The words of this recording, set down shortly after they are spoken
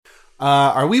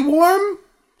Are we warm?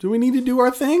 Do we need to do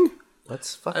our thing?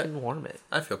 Let's fucking warm it.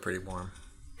 I feel pretty warm.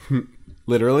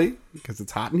 Literally? Because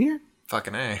it's hot in here?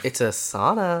 Fucking A. It's a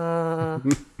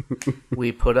sauna.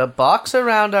 We put a box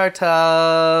around our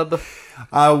tub.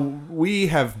 We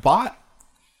have bought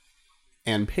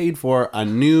and paid for a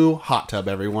new hot tub,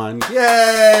 everyone.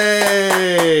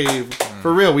 Yay!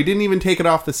 For real, we didn't even take it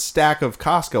off the stack of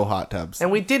Costco hot tubs.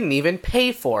 And we didn't even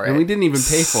pay for it. Even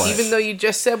though you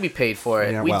just said we paid for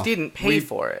it. Yeah, we well, didn't pay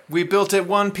for it. We built it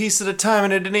one piece at a time,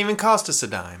 and it didn't even cost us a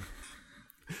dime.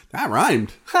 That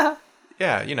rhymed.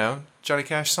 Yeah, you know, Johnny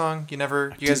Cash song. You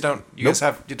guys don't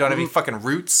have any fucking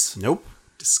roots. Nope.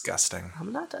 Disgusting.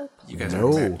 I'm not a... You guys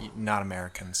are not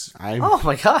Americans. Oh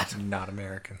my god. Not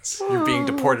Americans. You're being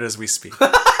deported as we speak.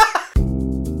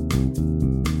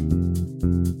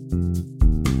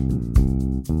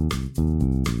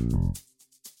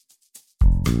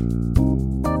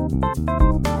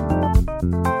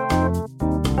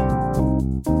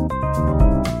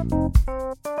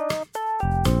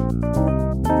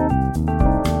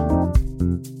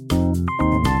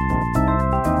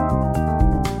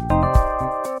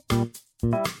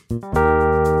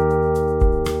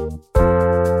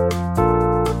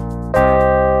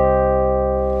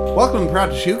 Welcome to Proud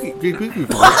to Shuki.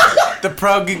 The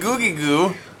Proggy Googie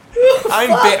Goo.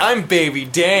 I'm Baby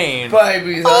Dane.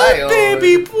 Baby I'm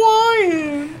Baby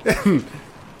Brian.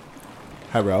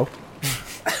 Hello.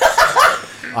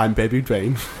 I'm Baby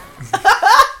Dwayne.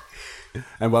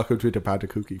 And welcome to the Proud to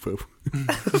Cookie Poop.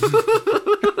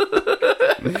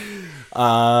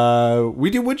 We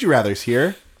do Would You Rathers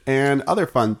here and other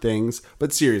fun things,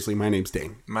 but seriously, my name's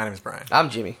Dane. My name's Brian. I'm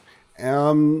Jimmy.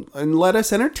 And let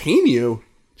us entertain you.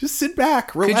 Just sit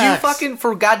back, relax. Could you fucking,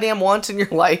 for goddamn once in your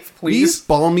life, please? These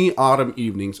balmy autumn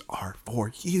evenings are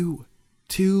for you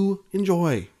to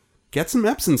enjoy. Get some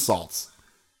Epsom salts.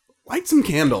 Light some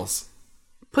candles.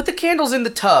 Put the candles in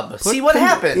the tub. Put See what them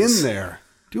happens. in there.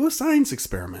 Do a science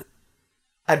experiment.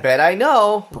 I bet I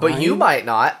know, but Brian? you might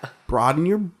not. Broaden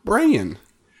your brain.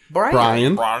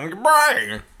 Brian.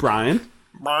 Brian.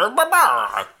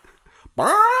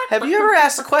 Have you ever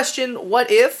asked the question, what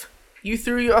if you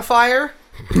threw a fire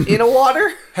in a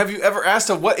water? Have you ever asked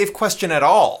a what if question at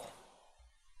all?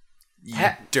 You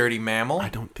dirty mammal. I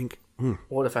don't think...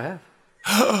 What if I have?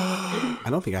 I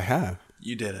don't think I have.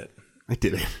 You did it. I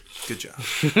did it. Good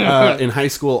job. In high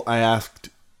school, I asked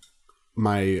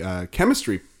my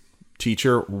chemistry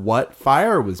teacher what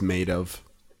fire was made of.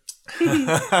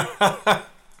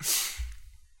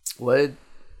 What did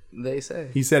they say?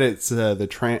 He said it's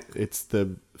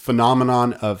the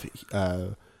phenomenon of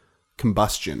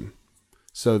combustion.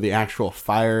 So the actual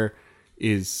fire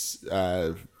is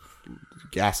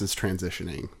gases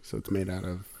transitioning. So it's made out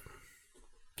of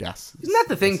gas. Isn't that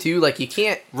the thing too? Like you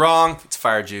can't... Wrong. It's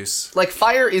fire juice. Like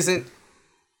fire isn't...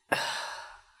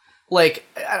 Like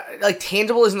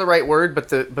tangible isn't the right word, but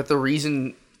the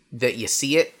reason that you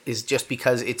see it is just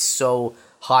because it's so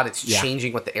hot, it's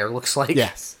changing what the air looks like.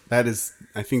 Yes, that is.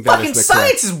 I think that fucking is the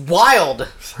science is wild.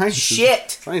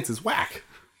 Shit. Science is whack.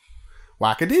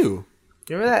 Wackadoo.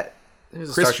 Remember that? There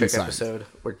was a Christian Star Trek Science. episode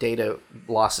where Data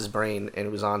lost his brain and it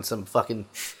was on some fucking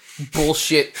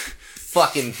bullshit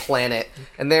fucking planet,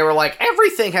 and they were like,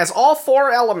 everything has all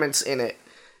 4 elements in it.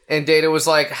 And Data was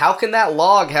like, how can that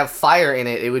log have fire in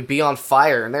it? It would be on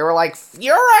fire. And they were like,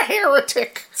 you're a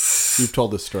heretic. You've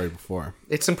told this story before.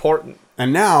 It's important.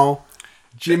 And now,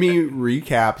 Jimmy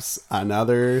recaps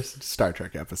another Star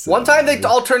Trek episode. One time they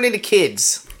all turned into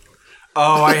kids.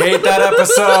 Oh, I hate that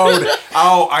episode.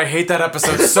 Oh, I hate that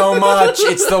episode so much.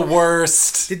 It's the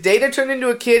worst. Did Data turn into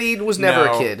a kid? He was never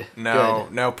a kid.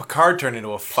 No. Picard turned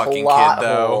into a fucking Plot kid,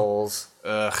 though. holes.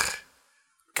 Ugh.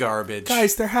 Garbage.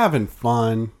 Guys, they're having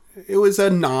fun. It was a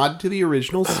nod to the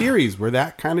original series where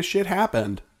that kind of shit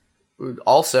happened.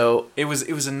 Also, it was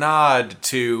a nod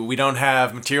to, we don't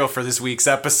have material for this week's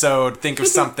episode. Think of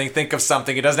something.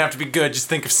 It doesn't have to be good. Just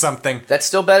think of something. that's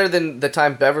still better than the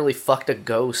time Beverly fucked a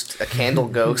ghost, a candle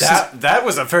ghost. That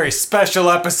was a very special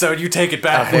episode. You take it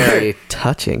back. A very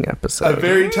touching episode. A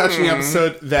very touching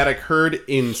episode that occurred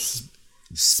in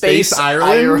Space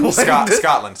Ireland?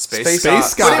 Scotland. Space But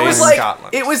Scotland. it was like,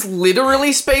 Scotland. it was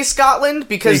literally Space Scotland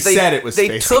because They said it was they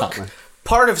Space took Scotland.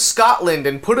 part of Scotland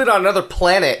and put it on another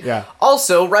planet. Yeah.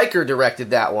 Also, Riker directed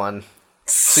that one.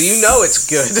 So you know it's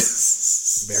good.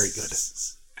 Very good.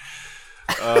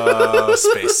 Oh,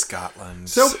 Space Scotland.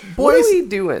 So, What boys, are we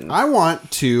doing? I want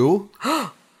to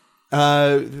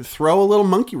throw a little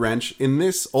monkey wrench in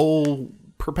this old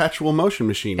perpetual motion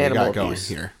machine we Animal got going abuse.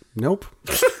 here. Nope.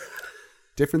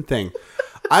 Different thing.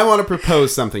 I want to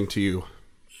propose something to you.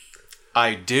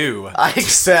 I do. I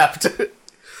accept.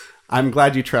 I'm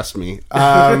glad you trust me.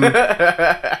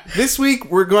 This week,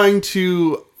 we're going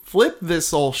to flip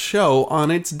this old show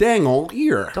on its dang old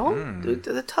ear. Don't do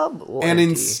the tub. And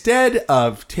instead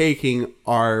of taking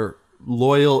our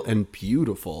loyal and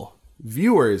beautiful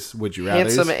viewers, would you rather,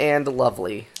 handsome and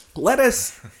lovely, let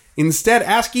us instead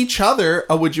ask each other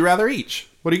a would you rather each.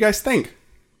 What do you guys think?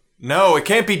 No, it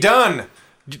can't be done.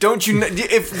 Don't you?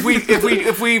 If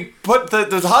we put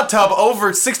the hot tub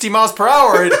over 60 miles per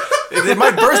hour, it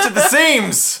might burst at the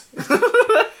seams.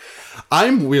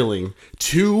 I'm willing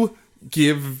to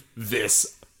give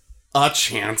this a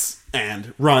chance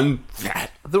and run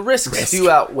that. the risks do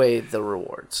outweigh the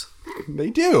rewards. They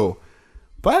do.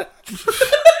 But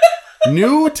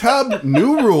new tub,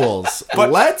 new rules.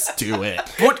 But let's do it.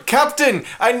 But Captain,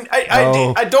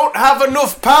 I don't have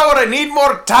enough power. I need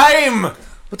more time.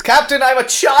 But Captain, I'm a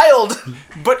child.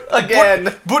 But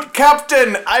Again. But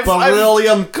Captain, I've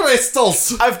Beryllium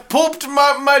crystals. I've pooped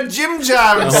my Jim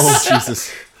Jams. Oh,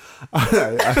 Jesus.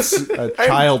 a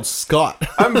child Scott.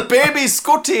 I'm baby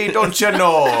Scotty, don't you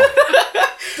know?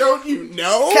 Don't you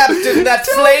know? Captain, that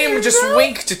flame just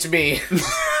winked at me.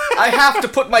 I have to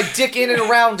put my dick in and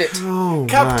around it. Oh,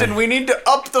 Captain, we need to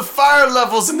up the fire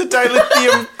levels in the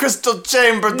dilithium crystal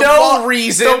chamber. No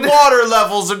reason. The water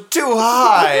levels are too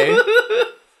high.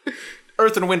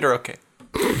 Earth and wind are okay.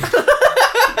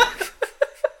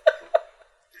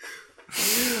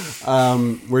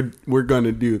 We're going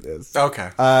to do this.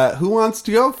 Okay. Who wants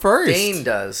to go first? Dane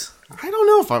does. I don't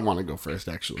know if I want to go first,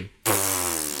 actually.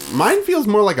 Mine feels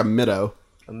more like a middo.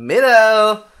 A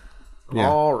minnow. Yeah.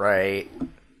 All right.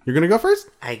 You're going to go first?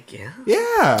 I guess.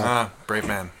 Yeah. Brave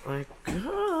man.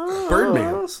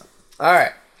 Birdman. All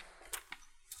right.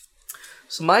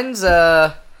 So mine's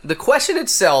the question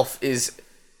itself is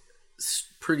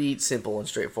pretty simple and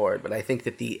straightforward, but I think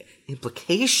that the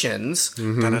implications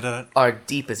Da-da-da-da. are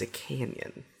deep as a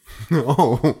canyon.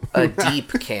 Oh. A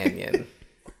deep canyon.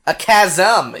 A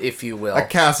chasm, if you will. A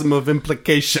chasm of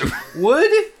implication.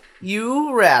 Would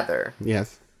you rather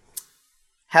Yes.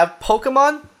 have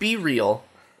Pokemon be real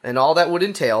and all that would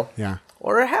entail, Yeah.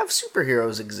 or have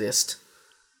superheroes exist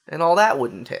and all that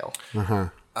would entail?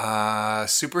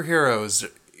 Superheroes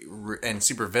and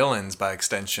supervillains, by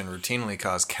extension, routinely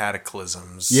cause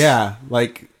cataclysms. Yeah.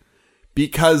 Like,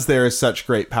 because there is such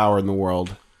great power in the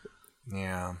world,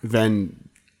 Yeah. then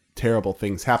terrible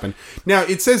things happen. Now,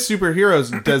 it says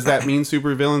superheroes. Does that mean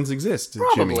supervillains exist, Jimmy?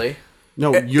 Probably.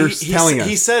 No, you're telling us.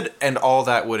 He said, and all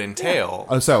that would entail.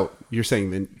 Oh, so you're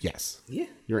saying then yes. Yeah.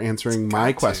 You're answering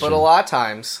my question. But a lot of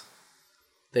times,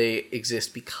 they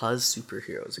exist because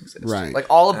superheroes exist. Right. Like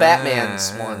all of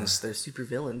Batman's ones, they're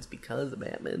supervillains because of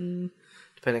Batman.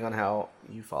 Depending on how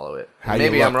you follow it. How you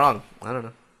Maybe I'm look. wrong. I don't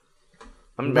know.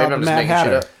 What Maybe about I'm the just Mad making shit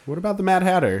Hatter? up. What about the Mad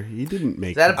Hatter? He didn't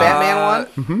make Is that a Batman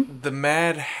one? The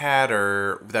Mad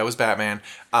Hatter, that was Batman.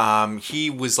 He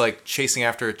was like chasing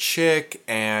after a chick,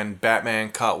 and Batman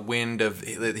caught wind of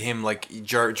him, like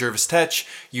Jervis Tetch,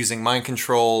 using mind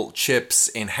control chips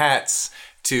in hats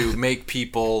to make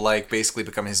people like basically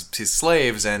become his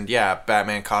slaves. And yeah,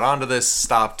 Batman caught onto this,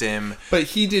 stopped him. But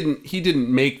he didn't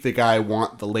make the guy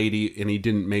want the lady, and he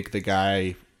didn't make the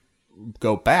guy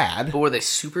go bad. But were they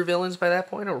supervillains by that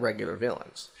point or regular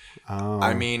villains?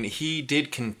 I mean, he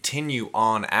did continue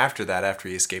on after that, after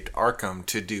he escaped Arkham,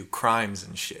 to do crimes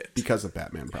and shit. Because of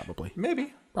Batman, probably.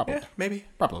 Maybe. Probably. Yeah, maybe.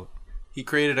 Probably. He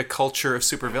created a culture of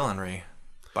supervillainry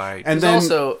by... And There's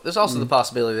then also the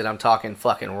possibility that I'm talking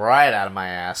fucking right out of my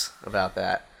ass about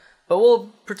that. But we'll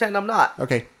pretend I'm not.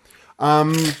 okay.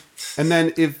 And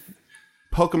then if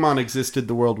Pokemon existed,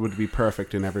 the world would be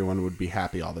perfect and everyone would be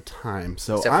happy all the time.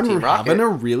 So Except for I'm Team having Rocket. a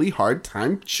really hard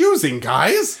time choosing,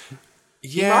 guys.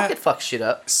 Yeah. Rocket fucks shit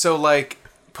up. So, like,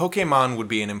 Pokemon would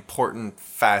be an important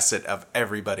facet of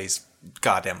everybody's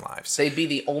goddamn lives. They'd be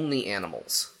the only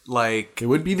animals. Like, They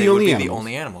would be the they only would be animals. the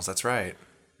only animals. That's right.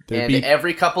 There'd And be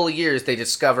every couple of years, they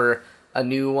discover a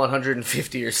new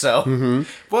 150 or so.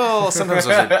 Mm-hmm. Well, sometimes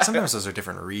those are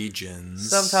different regions.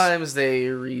 Sometimes they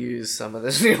reuse some of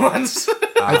the new ones.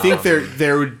 I think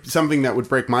there would something that would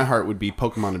break my heart would be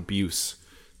Pokemon abuse.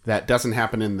 That doesn't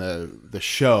happen in the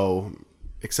show,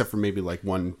 except for maybe like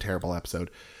one terrible episode.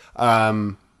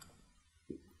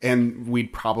 And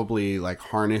we'd probably like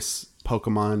harness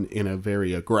Pokemon in a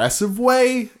very aggressive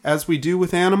way, as we do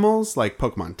with animals, like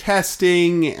Pokemon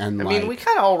testing and I mean, we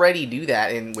kind of already do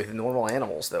that with normal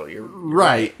animals, though. You're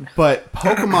right. But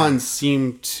Pokemon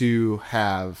seem to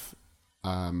have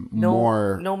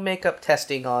more. No makeup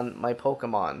testing on my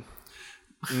Pokemon.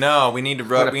 No, we need to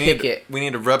rub. gonna pick it. We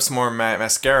need to rub some more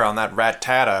mascara on that rat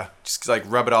tata. Just like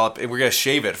rub it all up. We're gonna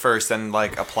shave it first, then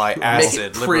like apply Make acid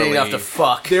it pretty liberally. enough to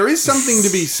fuck. There is something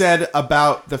to be said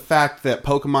about the fact that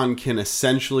Pokemon can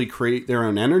essentially create their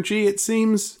own energy, it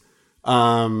seems.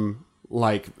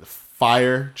 Like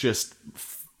fire, just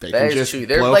they That can is just true.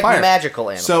 They're blow like fire. magical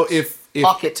animals. So if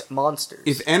Pocket monsters.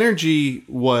 if energy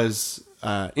was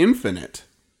infinite,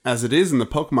 as it is in the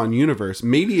Pokemon universe,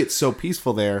 maybe it's so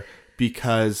peaceful there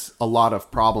because a lot of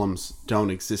problems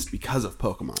don't exist because of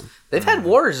Pokemon. They've had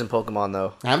wars in Pokemon,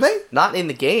 though. Have they? Not in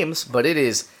the games, but it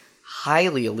is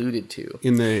highly alluded to.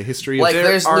 In the history Like, of...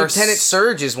 there's are Lieutenant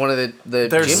Surge is one of the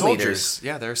They're gym soldiers. leaders.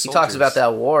 Yeah, they're He soldiers. talks about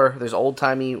that war. There's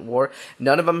old-timey war.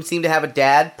 None of them seem to have a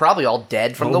dad. Probably all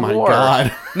dead from Oh the my war.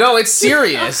 God. No, it's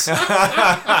serious.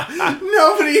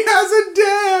 Nobody has a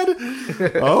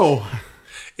dad! Oh.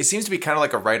 It seems to be kind of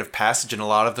like a rite of passage in a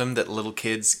lot of them that little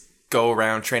kids go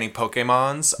around training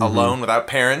Pokemons alone without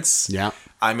parents. Yeah.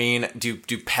 I mean, do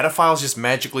pedophiles just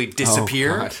magically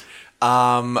disappear? God.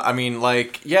 I mean,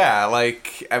 like, yeah,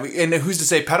 like, and who's to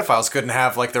say pedophiles couldn't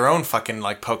have, like, their own fucking,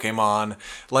 like, Pokemon?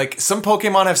 Like, some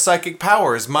Pokemon have psychic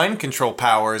powers, mind control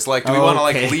powers. Like, do we want to,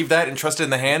 Okay. like, leave that entrusted in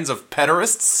the hands of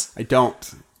pederasts? I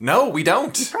don't. No, we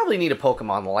don't. Probably need a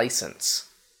Pokemon license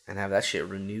and have that shit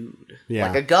renewed. Yeah.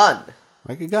 Like a gun.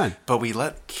 Like a gun. But we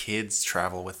let kids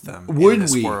travel with them Would in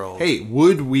this we? world. Hey,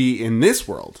 would we in this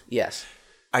world? Yes.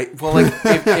 Well, like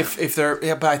if they're,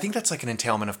 yeah, but I think that's like an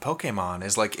entailment of Pokemon.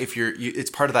 Is like if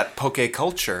it's part of that Poke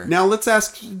culture. Now let's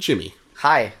ask Jimmy.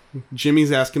 Hi.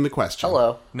 Jimmy's asking the question.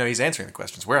 Hello. No, he's answering the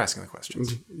questions. We're asking the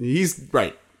questions. He's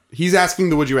right. He's asking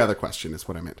the would you rather question is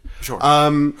what I meant. Sure.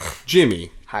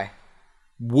 Jimmy, Hi.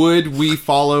 would we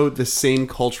follow the same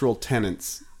cultural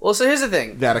tenets Well, so here's the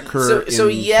thing. that occur So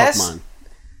in yes, Pokemon?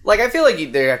 like I feel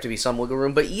like there have to be some wiggle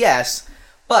room, but yes,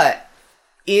 but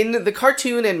in the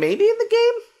cartoon and maybe in the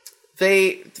game,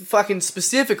 they fucking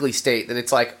specifically state that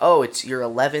it's like, oh, it's your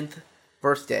 11th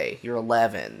birthday. You're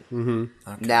 11. Mm-hmm.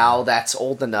 Okay. Now that's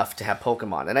old enough to have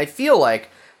Pokemon, and I feel like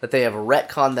that they have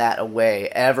retconned that away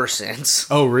ever since.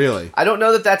 Oh, really? I don't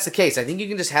know that that's the case. I think you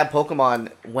can just have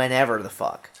Pokemon whenever the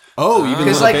fuck. Oh, even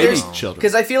little like baby there's children.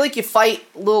 because I feel like you fight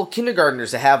little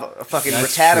kindergartners to have a fucking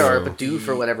That's Rattata or a true. Bidoof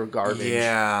or whatever garbage.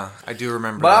 Yeah, I do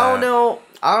remember. But that.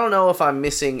 I don't know if I'm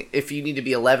missing if you need to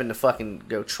be 11 to fucking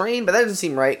go train, but that doesn't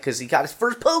seem right because he got his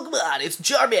first Pokemon. It's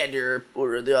Charmander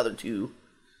or the other two.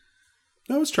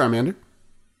 No, it's Charmander.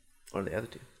 Or the other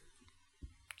two.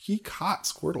 He caught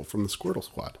Squirtle from the Squirtle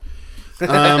Squad.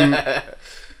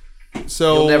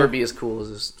 So He'll never be as cool as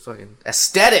his fucking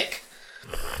aesthetic.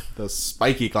 those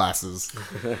spiky glasses.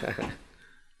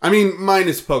 I mean, mine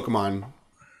is Pokemon.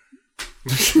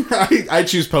 I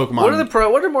choose Pokemon.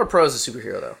 What are more pros of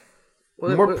superhero though?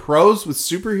 More pros with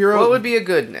superhero? What would be a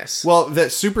goodness? Well,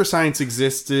 that super science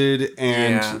existed,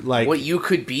 and Yeah. like What you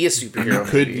could be a superhero.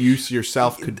 could maybe. use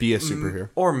yourself could be a superhero,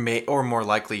 or more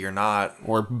likely you're not.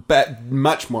 or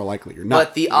much more likely you're not.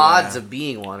 But the odds of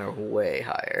being one are way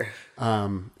higher.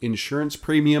 Insurance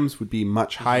premiums would be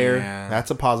much higher. Yeah.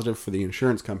 That's a positive for the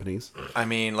insurance companies. I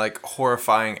mean, like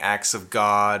horrifying acts of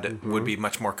God would be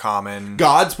much more common.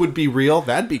 Gods would be real.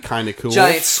 That'd be kind of cool.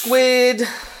 Giant squid.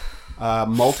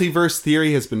 Multiverse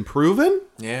theory has been proven.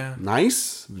 Yeah,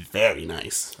 Nice, very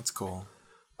nice. that's cool.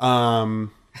 I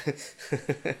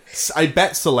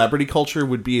bet celebrity culture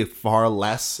would be far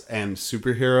less, and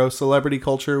superhero celebrity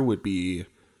culture would be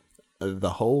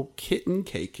the whole kit and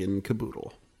cake and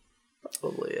caboodle.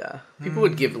 Probably, yeah. People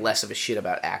would give less of a shit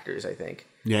about actors, I think.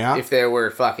 Yeah, If there were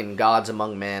fucking gods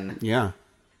among men. yeah.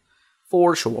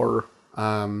 For sure.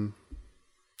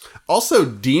 Also,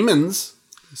 demons.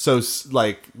 So,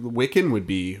 like, Wiccan would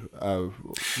be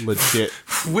legit.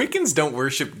 Wiccans don't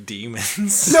worship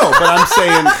demons. No, but I'm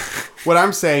saying, what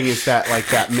I'm saying is that, like,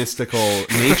 that mystical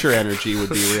nature energy would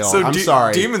be real. I'm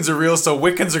sorry. Demons are real, so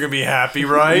Wiccans are gonna be happy,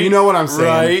 right? You know what I'm saying?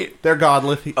 right? They're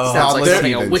godless. Sounds godless like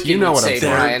something a heathens. Wiccan You know would what I'm say,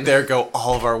 saying? Brian. There go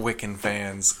all of our Wiccan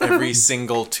fans, every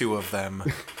single two of them.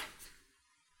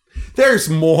 There's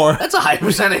more. That's a high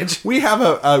percentage. We have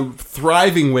a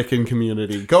thriving Wiccan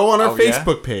community. Go on our Oh, yeah?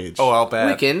 Facebook page. Oh, I'll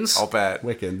bet. Wiccans? I'll bet.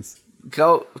 Wiccans.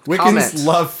 Go Wiccans comment.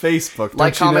 love Facebook.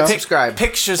 Like, don't you comment, know? subscribe.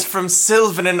 Pictures from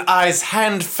Sylvan and I's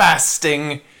hand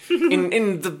fasting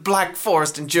in the Black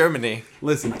Forest in Germany.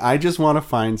 Listen, I just want to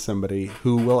find somebody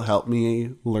who will help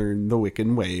me learn the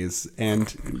Wiccan ways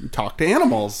and talk to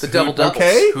animals. The double doubles.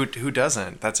 Okay? Who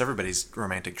doesn't? That's everybody's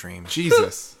romantic dream.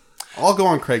 Jesus. I'll go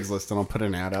on Craigslist and I'll put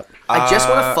an ad up. I just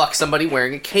want to fuck somebody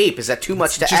wearing a cape. Is that too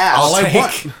much to ask? all I Take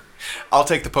want. I'll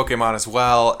take the Pokemon as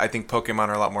well. I think Pokemon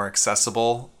are a lot more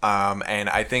accessible. And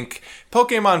I think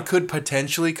Pokemon could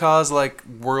potentially cause like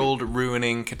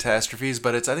world-ruining catastrophes,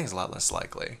 but I think it's a lot less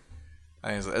likely.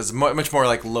 I think it's much more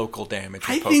like local damage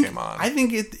with Pokemon. I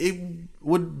think it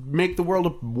would make the world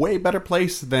a way better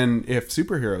place than if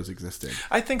superheroes existed.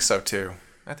 I think so too.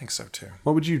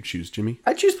 What would you choose, Jimmy?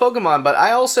 I choose Pokemon, but I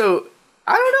don't know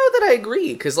that I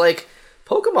agree, because like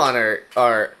Pokemon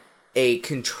are a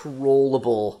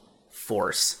controllable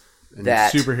force And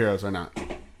that superheroes are not.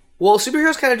 well,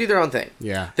 superheroes kind of do their own thing.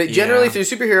 Yeah. That generally Yeah. through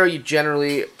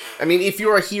superhero, I mean, if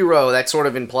you're a hero, that sort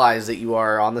of implies that you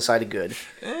are on the side of good,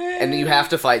 and you have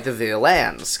to fight the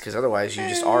villains, because otherwise you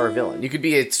just are a villain. You could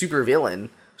be a super villain,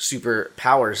 super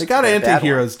powers. They got and a bad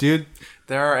anti-heroes, dude.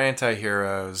 There are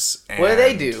anti-heroes. one. What do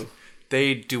they do?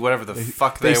 They do whatever the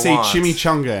fuck They they say want.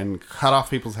 chimichanga and cut off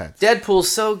people's heads. Deadpool's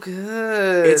so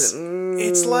good. It's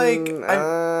like,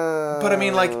 but I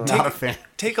mean, like, Not a fan.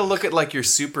 take a look at like your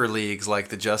super leagues, like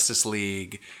the Justice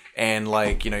League, and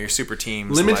like your super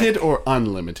teams. Limited or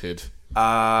unlimited?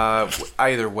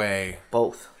 Either way.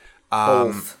 Both.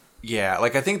 Both. Yeah,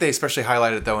 like I think they especially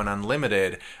highlighted though in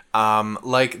Unlimited.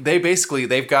 Like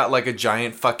they've got like a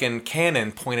giant fucking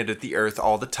cannon pointed at the Earth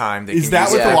all the time. They Is can that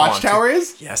use what it the if they want Watchtower to.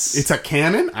 is? Yes. It's a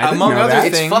cannon? I didn't Among know other that.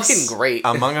 It's things, fucking great.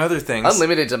 Among other things,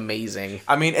 Unlimited's amazing.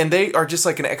 I mean, and they are just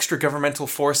like an extra governmental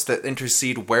force that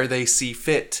intercede where they see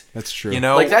fit. That's true. You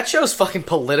know, Like that show's fucking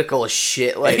political as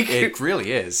shit. Like it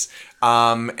really is.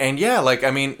 And yeah, like, I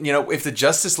mean, if the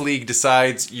Justice League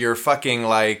decides your fucking,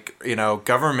 like,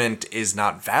 government is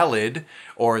not valid,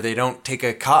 or they don't take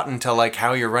a cotton to, like,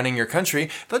 how you're running your country,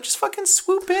 they'll just fucking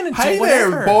swoop in and Hey do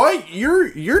whatever. there, boy!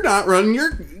 You're not running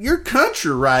your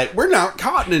country right. We're not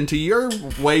cottoning to your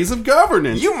ways of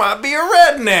governance. You might be a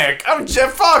redneck. I'm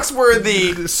Jeff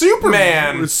Foxworthy.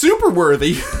 Superman, super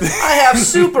worthy. I have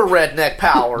super redneck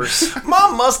powers, My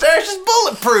mustache is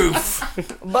bulletproof.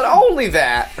 but only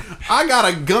that. I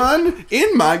got a gun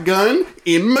in my gun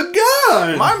in my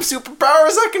gun. My superpower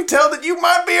is I can tell that you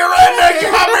might be a redneck.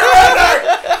 You might be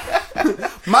a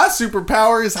redneck. My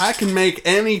superpower is I can make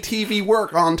any TV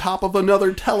work on top of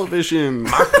another television.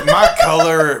 My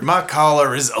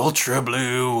color is ultra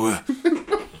blue.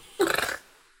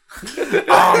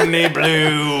 Omni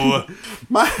blue.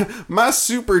 My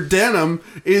super denim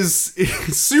is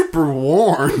super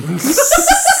warm.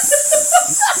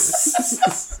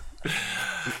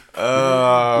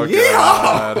 Oh, Yeah.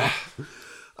 God.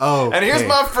 Oh, And here's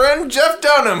my friend Jeff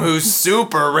Dunham, who's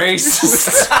super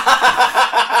racist.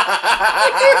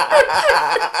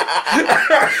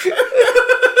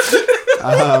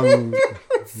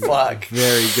 Fuck.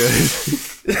 very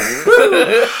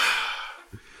good.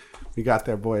 We got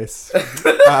there, boys.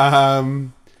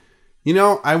 I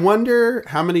wonder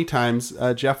how many times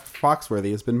Jeff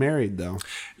Foxworthy has been married, though.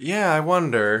 Yeah, I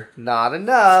wonder. Not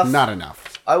enough. Not enough.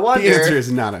 I wonder The answer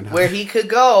is not enough. where he could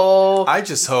go. I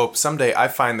just hope someday I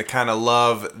find the kind of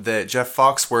love that Jeff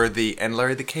Foxworthy and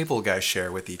Larry the Cable Guy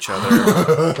share with each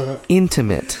other.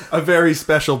 Intimate. A very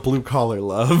special blue-collar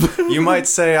love. You might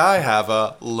say I have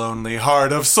a lonely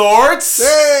heart of sorts.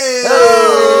 Hey!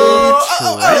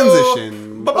 Transition.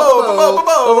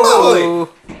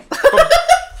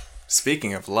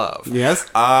 Speaking of love. Yes.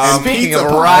 Speaking of pizza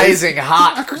pies. rising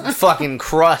hot fucking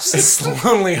crusts. It's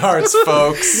Lonely Hearts,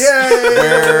 folks.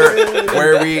 Yay!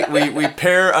 where we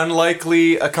pair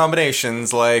unlikely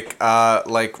combinations like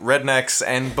rednecks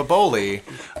and Baboli,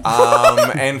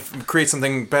 and create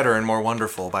something better and more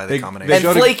wonderful by the combination. And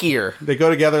go to- flakier. They go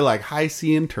together like high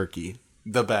C and turkey.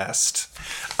 The best.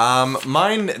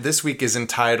 Mine this week is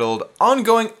entitled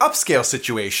 "Ongoing Upscale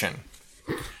Situation"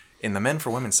 in the Men for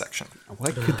Women section.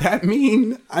 What could that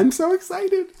mean? I'm so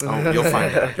excited. Oh, you'll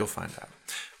find out. You'll find out.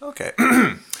 Okay.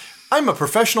 I'm a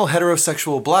professional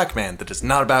heterosexual black man that is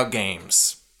not about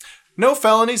games. No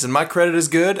felonies and my credit is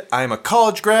good. I am a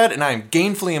college grad and I am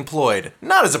gainfully employed.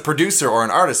 Not as a producer or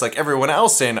an artist like everyone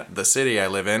else in the city I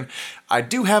live in. I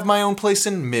do have my own place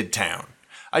in Midtown.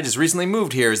 I just recently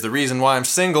moved here is the reason why I'm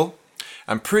single.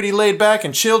 I'm pretty laid back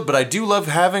and chilled, but I do love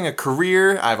having a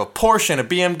career. I have a Porsche and a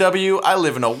BMW. I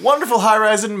live in a wonderful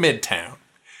high-rise in Midtown.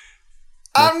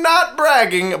 I'm not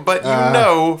bragging, but you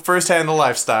know firsthand the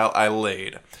lifestyle I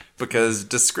laid. Because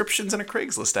descriptions in a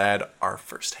Craigslist ad are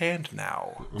firsthand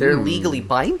now. They're legally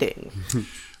binding.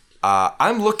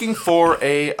 I'm looking for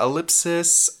a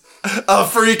ellipsis, a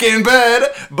freak in bed,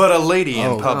 but a lady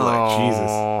in public.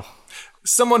 Jesus.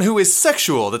 Someone who is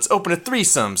sexual, that's open to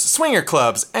threesomes, swinger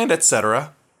clubs, and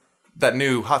etc. That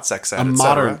new hot sex ad, A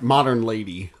etc. modern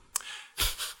lady.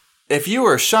 If you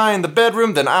are shy in the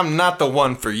bedroom, then I'm not the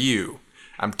one for you.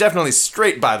 I'm definitely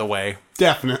straight, by the way.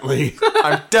 Definitely.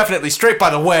 I'm definitely straight,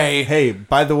 by the way. Hey,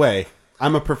 by the way,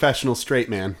 I'm a professional straight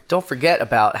man. Don't forget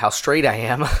about how straight I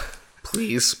am.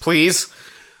 Please, please.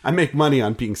 I make money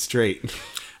on being straight.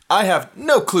 I have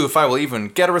no clue if I will even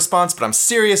get a response, but I'm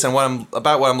serious and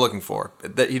about what I'm looking for.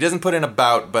 That he doesn't put in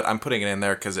about, but I'm putting it in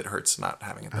there because it hurts not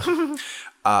having it there.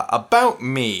 About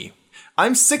me.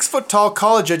 I'm 6 foot tall,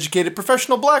 college educated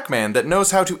professional black man that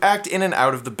knows how to act in and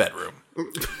out of the bedroom.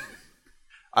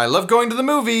 I love going to the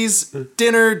movies,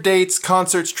 dinner, dates,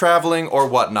 concerts, traveling, or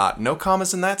whatnot. No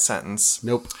commas in that sentence.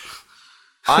 Nope.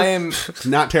 I am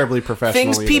Not terribly professional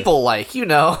Things either. people like, you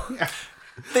know.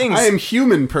 things. I am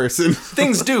human person.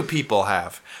 Things do people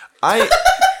have. I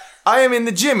am in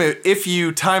the gym a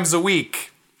few times a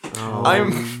week.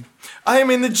 I am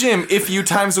in the gym a few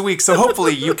times a week, so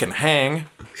hopefully you can hang.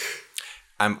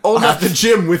 I'm old At enough the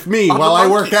gym with me while I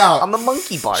work out. On the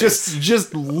monkey bars.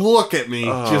 Just look at me.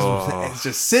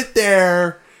 Just sit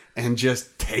there and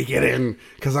just take it in,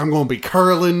 because I'm going to be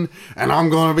curling and I'm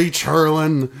going to be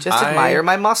churling. Just admire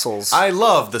my muscles. I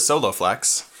love the solo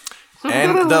flex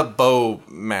and the bow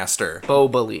master.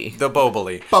 Bobally. The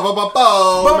bobally. Bo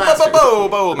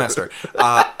Bow master.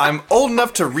 I'm old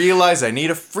enough to realize I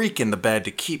need a freak in the bed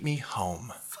to keep me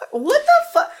home. What the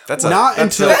fuck? That's Not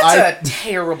until That's a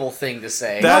terrible thing to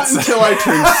say. Not until I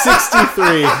turned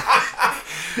 63.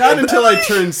 Not until I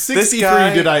turned 63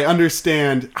 guy- did I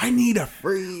understand I need a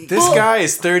freak. This guy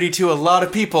is 32. A lot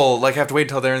of people have to wait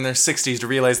until they're in their 60s to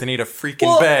realize they need a freak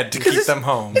in bed to because keep them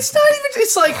home. It's not even.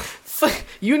 It's like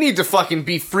you need to fucking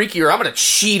be freaky, or I'm gonna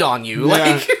cheat on you. Yeah.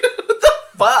 Like what the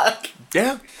fuck?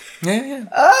 Yeah.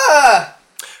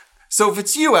 So if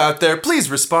it's you out there, please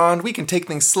respond. We can take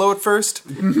things slow at first.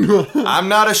 I'm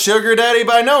not a sugar daddy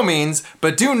by no means,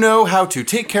 but do know how to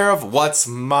take care of what's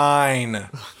mine.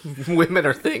 Women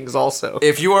are things, also.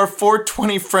 If you are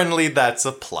 420 friendly, that's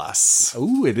a plus.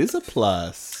 Ooh, it is a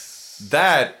plus.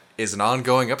 That is an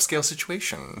ongoing upscale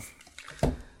situation.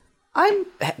 I'm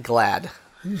glad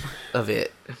of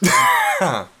it.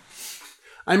 I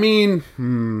mean,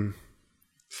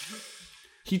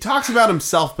 he talks about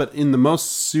himself, but in the most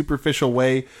superficial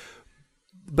way.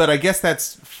 But I guess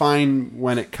that's fine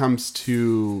when it comes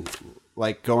to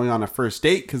like going on a first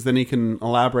date, because then he can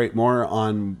elaborate more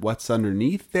on what's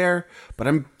underneath there. But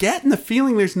I'm getting the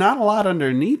feeling there's not a lot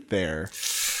underneath there.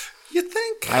 You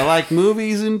think? I like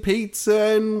movies and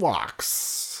pizza and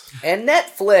walks. And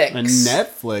Netflix. And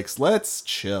Netflix. Let's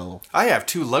chill. I have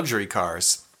 2 luxury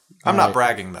cars. I'm not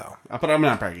bragging though. But I'm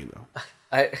not bragging, though.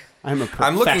 I'm a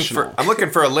professional. I'm looking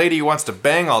for a lady who wants to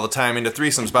bang all the time into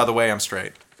threesomes. By the way, I'm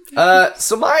straight.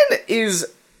 So mine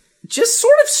is just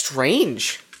sort of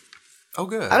strange. Oh,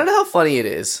 good. I don't know how funny it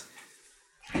is,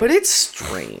 but it's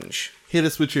strange. Hit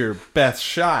us with your best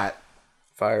shot.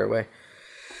 Fire away.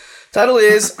 Title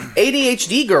is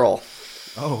ADHD Girl.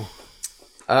 Oh.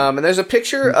 And there's a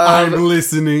picture of... I'm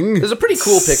listening. There's a pretty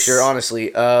cool picture,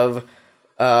 honestly, of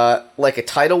like a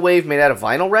tidal wave made out of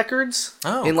vinyl records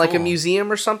in like a cool.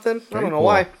 museum or something. I don't know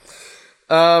cool. why.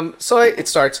 It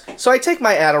starts. So I take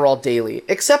my Adderall daily,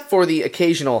 except for the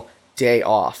occasional day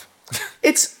off.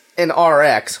 It's an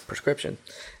RX prescription.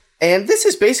 And this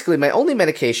is basically my only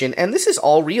medication, and this is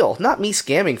all real, not me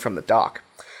scamming from the doc.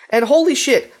 And holy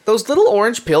shit, those little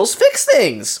orange pills fix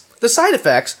things! The side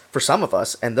effects, for some of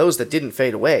us, and those that didn't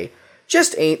fade away,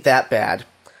 just ain't that bad.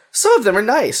 Some of them are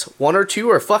nice. 1 or 2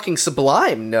 are fucking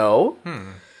sublime, no?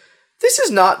 This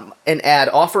is not an ad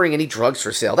offering any drugs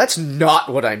for sale. That's not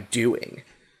what I'm doing.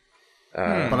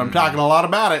 But I'm talking a lot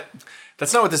about it.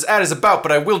 That's not what this ad is about,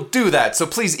 but I will do that. So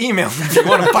please email me if you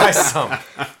want to buy some.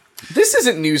 This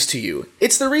isn't news to you.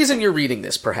 It's the reason you're reading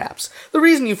this, perhaps. The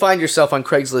reason you find yourself on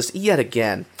Craigslist yet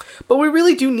again. But we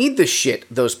really do need this shit,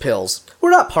 those pills. We're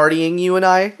not partying, you and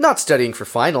I, not studying for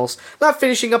finals, not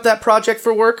finishing up that project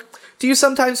for work. Do you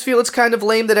sometimes feel it's kind of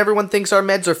lame that everyone thinks our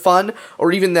meds are fun,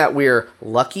 or even that we're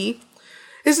lucky?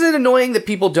 Isn't it annoying that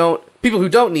people who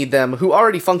don't need them, who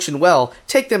already function well,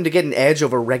 take them to get an edge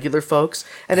over regular folks,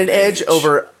 and an edge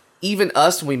over even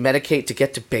us when we medicate to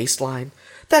get to baseline?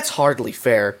 That's hardly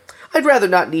fair. I'd rather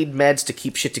not need meds to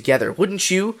keep shit together,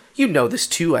 wouldn't you? You know this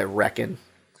too, I reckon.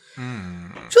 Would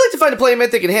you like to find a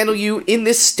playmate that can handle you in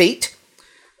this state?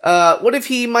 What if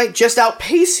he might just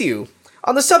outpace you?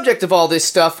 On the subject of all this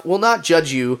stuff, will not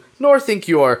judge you, nor think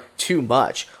you're too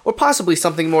much, or possibly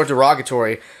something more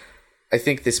derogatory. I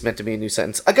think this meant to be a new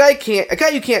sentence. A guy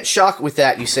you can't shock with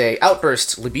that, you say,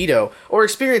 outbursts, libido, or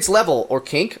experience level, or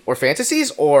kink, or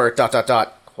fantasies, or ...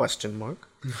 question mark.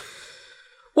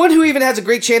 One who even has a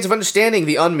great chance of understanding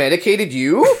the unmedicated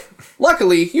you?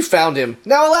 Luckily, you found him.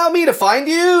 Now allow me to find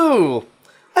you!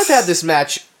 I've had this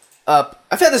match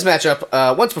I've had this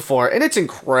matchup once before, and it's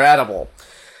incredible.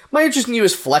 My interest in you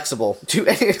is flexible to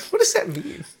any... What does that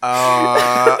mean?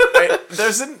 That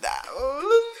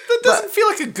doesn't feel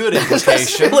like a good Doesn't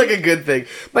implication. feel like a good thing.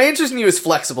 My interest in you is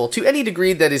flexible to any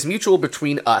degree that is mutual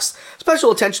between us.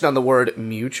 Special attention on the word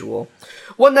mutual.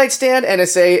 One night stand,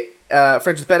 NSA,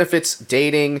 friends with benefits,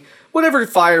 dating, whatever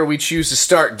fire we choose to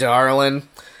start, darling.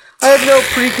 I have no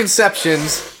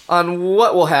preconceptions on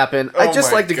what will happen. I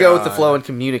just my like to go with the God. flow and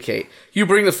communicate. You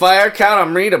bring the fire, count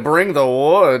on me to bring the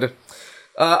wood.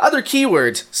 Other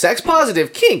keywords: sex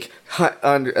positive, kink,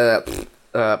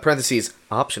 parentheses,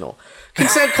 optional,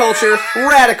 consent culture,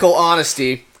 radical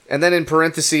honesty, and then in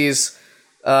parentheses,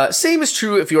 same is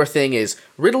true if your thing is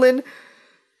Ritalin,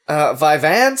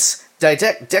 Vyvanse,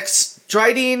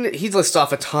 dextridine. He lists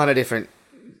off a ton of different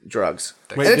drugs.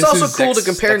 Wait, And it's this also is cool to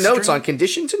compare dextrine? notes on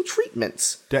conditions and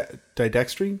treatments.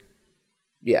 Didextrine?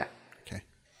 Yeah. Okay.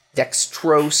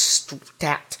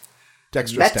 Dextrostat.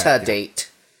 Dextrostat. yeah. Metadate.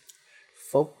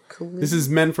 Focalin. This is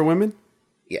men for women?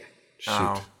 Yeah. Shoot.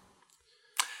 Oh.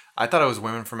 I thought it was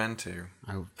women for men too.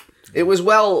 It was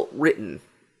well written,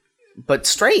 but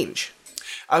strange.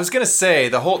 I was gonna say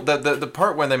the whole the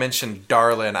part when they mentioned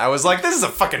darling, I was like, this is a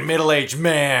fucking middle-aged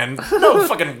man. No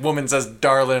fucking woman says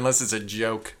darling unless it's a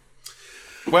joke.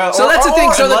 Well, So that's the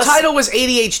thing. So unless- the title was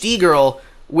ADHD Girl,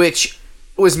 which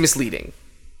was misleading.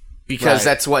 Because Right.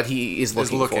 that's what he is is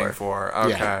looking, looking for. for.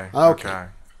 Okay. Yeah. Okay.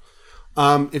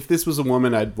 If this was a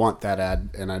woman, I'd want that ad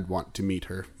and I'd want to meet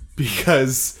her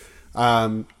because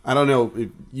I don't know if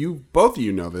both of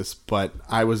you know this, but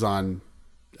I was on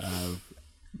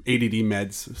ADD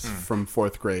meds from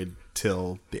 4th grade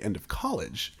till the end of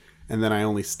college, and then I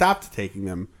only stopped taking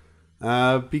them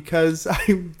because I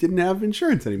didn't have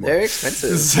insurance anymore. Very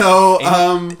expensive. So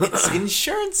It's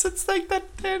insurance. It's like that.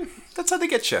 That's how they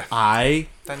get you. I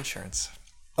That insurance.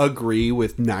 agree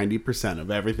with 90% of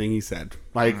everything he said.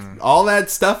 Like all that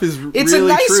stuff is It's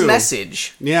really a nice true.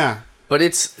 message. Yeah. But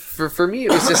it's for me,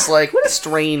 it was just like, what a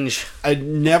strange I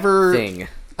never thing.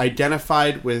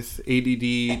 identified with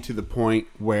ADD to the point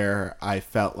where I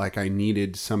felt like I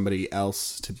needed somebody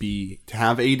else to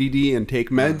have ADD and take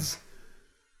meds.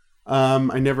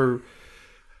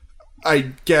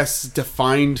 I guess,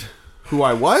 defined who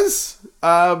I was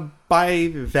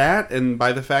by that and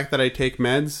by the fact that I take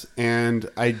meds. And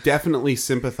I definitely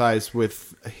sympathize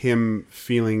with him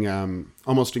feeling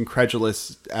almost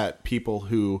incredulous at people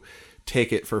who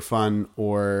take it for fun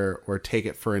or take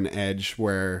it for an edge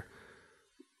where,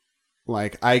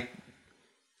 like, I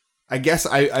guess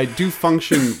I do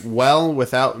function well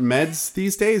without meds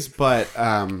these days, but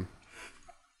I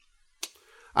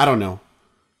don't know.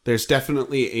 There's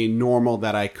definitely a normal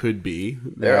that I could be.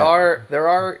 There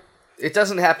are. It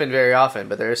doesn't happen very often,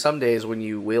 but there are some days when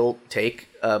you will take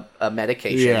a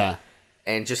medication Yeah.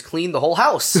 and just clean the whole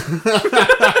house.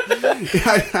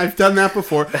 I've done that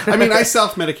before. I mean, I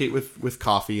self-medicate with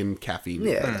coffee and caffeine.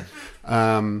 Yeah.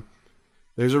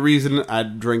 There's a reason I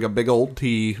drink a big old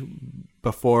tea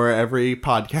before every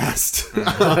podcast.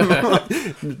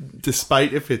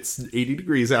 Despite if it's 80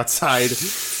 degrees outside.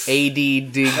 80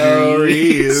 degrees. Oh,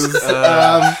 he is.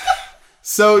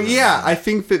 So, yeah, I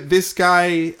think that this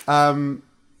guy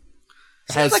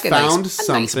has like a found nice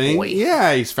something. boy.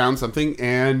 Yeah, he's found something,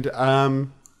 and I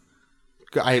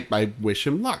wish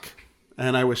him luck.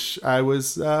 And I wish I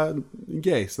was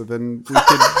gay, so then we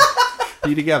could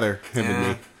be together, him and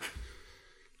me.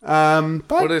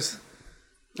 But What is...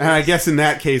 and I guess in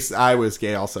that case, I was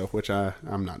gay also, which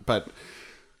I'm not. But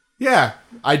yeah,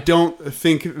 I don't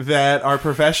think that our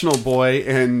professional boy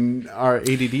and our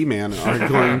ADD man are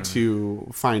going to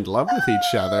find love with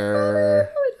each other.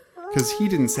 Because he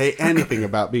didn't say anything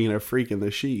about being a freak in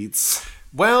the sheets.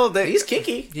 Well, He's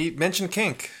kinky. He mentioned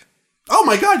kink. Oh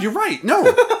my god, you're right.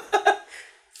 No.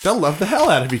 They'll love the hell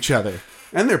out of each other.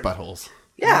 And their buttholes.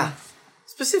 Yeah.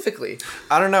 Specifically.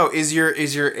 I don't know. Is your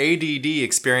ADD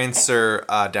experiencer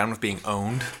down with being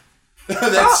owned?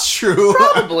 That's true.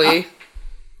 Probably.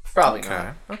 Probably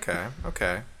not.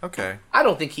 Okay. I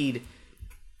don't think he'd...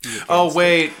 Oh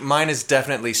wait, mine is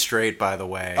definitely straight. By the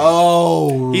way.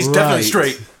 Oh, He's definitely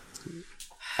straight.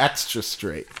 Extra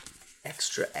straight.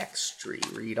 Extra.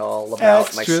 Read all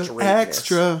about my Extra, straightness.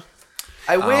 extra.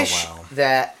 I wish wow.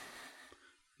 that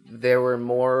there were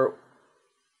more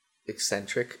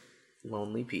eccentric,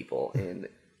 lonely people in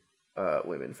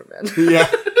Women for Men. Yeah.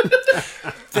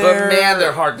 But man,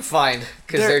 they're hard to find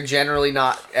because they're generally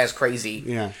not as crazy.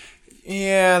 Yeah.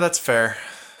 Yeah, that's fair.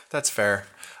 There's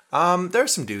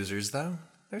some doozers though.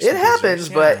 There's It some happens,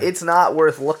 doozers, but yeah. it's not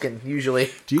worth looking usually.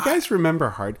 Do you guys remember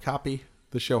Hard Copy?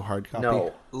 The show Hard Copy?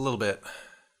 No. A little bit.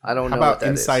 I don't How know what about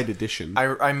that is. Inside Edition?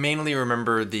 I mainly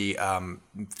remember the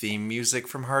theme music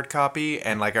from Hard Copy,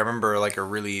 and like I remember like a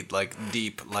really like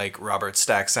deep like Robert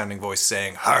Stack sounding voice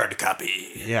saying Hard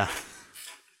Copy. Yeah.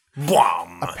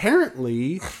 Wham!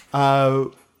 Apparently,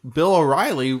 Bill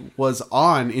O'Reilly was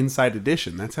on Inside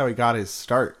Edition. That's how he got his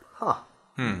start. Huh.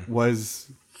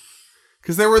 Was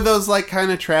because there were those like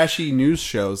kind of trashy news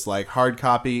shows like Hard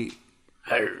Copy,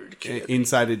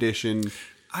 Inside Edition.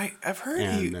 I've heard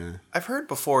And, I've heard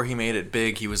before he made it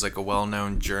big. He was like a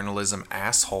well-known journalism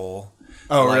asshole.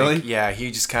 Oh, Like, really? Yeah,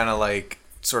 he just kind of like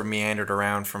sort of meandered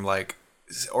around from like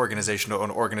organization to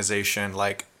an organization,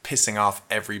 like pissing off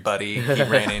everybody he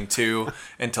ran into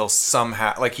until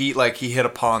somehow like he hit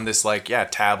upon this like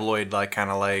tabloid like kind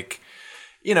of like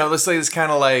let's say this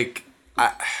kind of like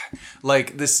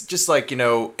like this just like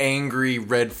angry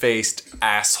red-faced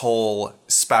asshole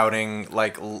spouting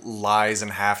like lies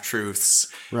and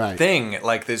half-truths Right. thing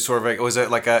like this sort of like was it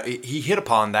like he hit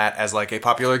upon that as like a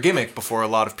popular gimmick before a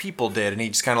lot of people did, and he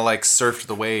just kind of like surfed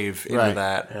the wave into Right.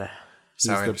 that.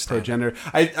 So I He's the understand. progenitor.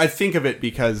 I think of it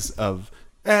because of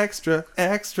Extra,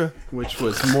 which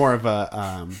was more of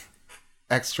a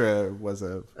Extra was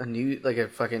a A new, like a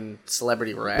fucking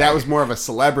celebrity rag. that was more of a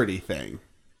celebrity thing.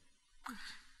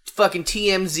 fucking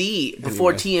TMZ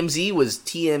before Anyway. TMZ was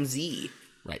TMZ.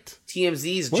 Right.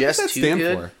 TMZ's What does just that too stand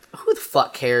good. for? Who the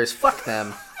fuck cares? Fuck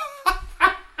them.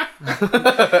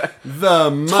 The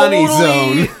money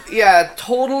zone. Yeah,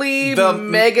 totally The-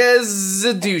 mega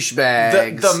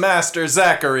douchebags. The Master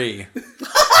Zachary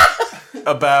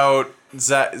about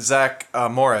Zach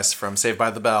Morris from Saved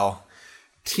by the Bell.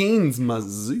 Teens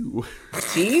Mizzou.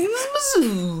 Teens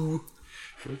Mizzou.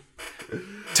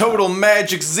 Total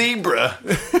Magic Zebra.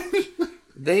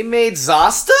 They made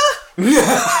Zosta?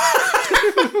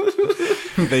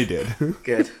 They did.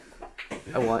 Good.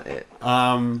 I want it.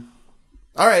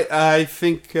 All right, I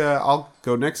think I'll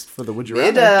go next for the Would You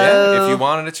Rather. Yeah, if you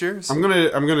want it, it's yours. I'm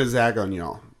gonna zag on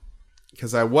y'all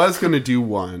because I was gonna do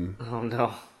one, Oh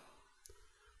no.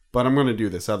 but I'm gonna do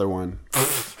this other one.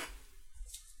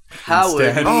 How would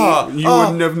Instead. we? You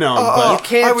wouldn't have known. You but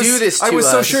can't do this to I was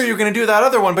us. so sure you were going to do that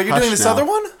other one, but you're doing hush this now. other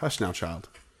one? Hush now, child.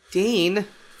 Dean,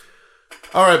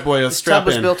 All right, boy, let's this strap tub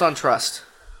was in. built on trust.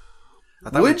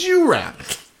 Would you rather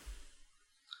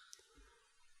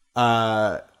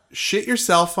shit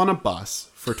yourself on a bus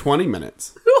for 20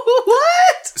 minutes?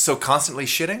 What? So constantly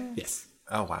shitting? Yes.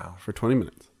 Oh, wow. For 20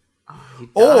 minutes. You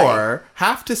die. Or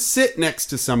have to sit next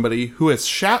to somebody who has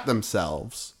shat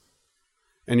themselves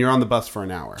and you're on the bus for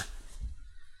an hour.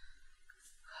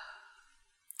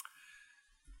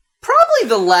 Probably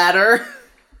the latter.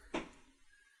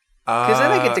 Because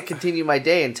then I get to continue my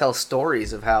day and tell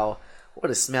stories of how what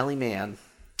a smelly man.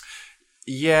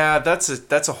 Yeah, that's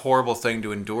a horrible thing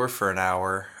to endure for an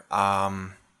hour.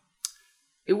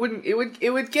 It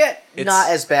would get not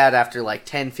as bad after like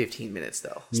 10-15 minutes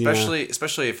though.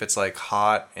 Especially if it's like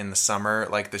hot in the summer,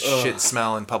 like the shit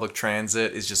smell in public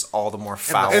transit is just all the more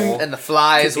foul. And the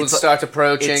flies would It's- start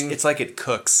approaching. It's like it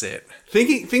cooks it.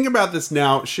 Think about this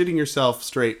now. Shitting yourself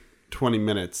straight 20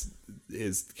 minutes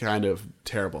is kind of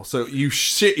terrible. So you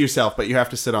shit yourself, but you have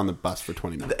to sit on the bus for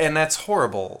 20 minutes. And that's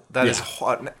horrible. That is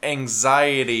an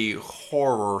anxiety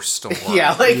horror storm.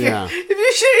 yeah, like Yeah. if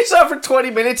you shit yourself for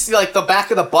 20 minutes, like the back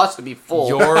of the bus would be full.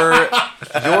 You're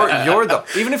the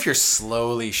even if you're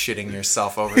slowly shitting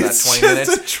yourself over that It's 20 just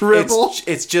minutes, a dribble.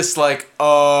 it's just like,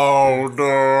 oh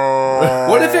no.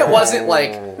 What if it wasn't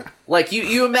like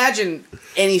you imagine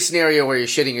any scenario where you're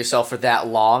shitting yourself for that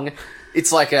long?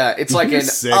 It's like You're an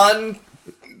sick.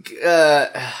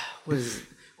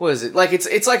 what is it? Like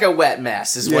it's like a wet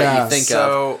mess is what Yeah, you think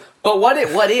so- of. But what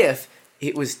if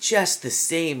it was just the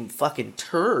same fucking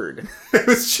turd It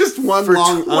was just one for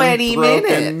long 20 unbroken-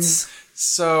 minutes?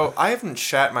 So I haven't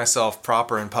shat myself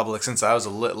proper in public since I was a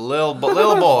little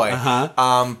boy.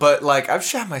 But like I've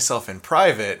shat myself in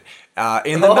private.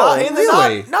 In the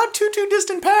really? not too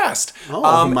distant past.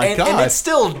 Oh, my and God. it's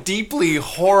still deeply,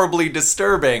 horribly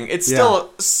disturbing. It's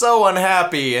still so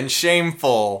unhappy and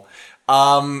shameful.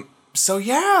 So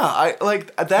yeah, I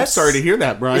like I'm that's. sorry to hear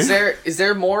that, Brian. Is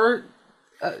there more?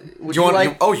 Would You want?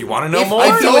 like? you want to know if- more?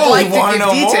 if you would like to wanna give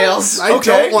know more? details. I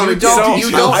don't wanna you give don't. You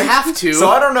details. don't have to. So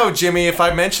I don't know, Jimmy, if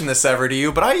I mentioned this ever to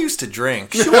you, but I used to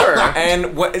drink. Sure.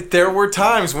 And there were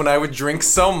times when I would drink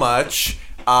so much.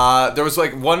 There was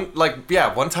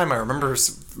one time I remember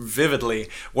vividly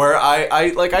where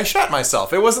I shat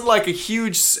myself. It wasn't like a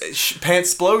huge pants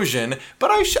explosion,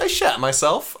 but I shat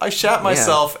myself. I shat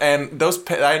myself, and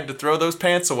I had to throw those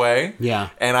pants away. Yeah.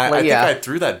 And I Well, think yeah. I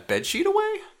threw that bedsheet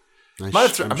away. I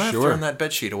might have sure. thrown that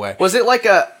bed sheet away. Was it like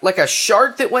a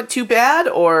shart that went too bad,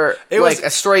 or It like was- a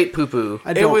straight poo poo?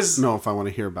 I don't was- know if I want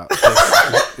to hear about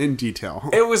this in detail.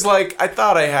 It was like I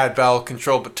thought I had bowel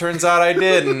control, but turns out I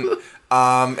didn't.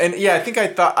 And yeah,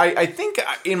 I think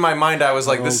in my mind I was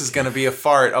like, this is gonna be a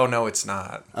fart. Oh no, it's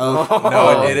not. Oh.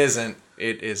 No, it isn't.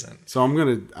 It isn't. So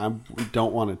I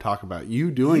don't want to talk about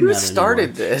you doing You that started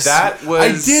anymore. this. That was I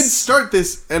did start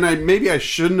this, and maybe I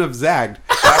shouldn't have zagged.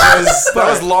 that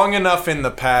was long enough in the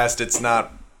past. It's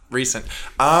not recent.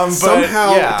 But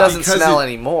Somehow- yeah. It doesn't because smell it-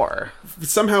 anymore.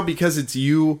 Somehow, because it's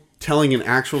you telling an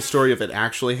actual story of it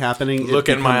actually happening. Look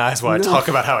in my eyes while I No. talk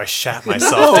about how I shat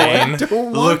myself, Dane. don't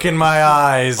want- Look in my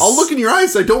eyes. I'll look in your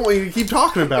eyes. I don't want you to keep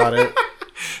talking about it.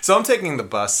 So I'm taking the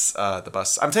bus.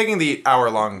 I'm taking the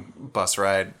hour-long bus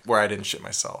ride where I didn't shit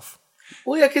myself.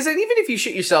 Well, yeah, because then even if you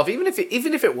shit yourself, even if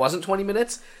it wasn't 20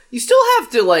 minutes, you still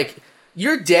have to like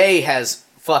your day has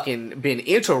fucking been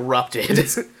interrupted.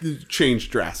 Changed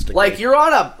drastically. Like you're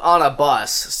on a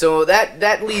bus, so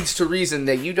that leads to reason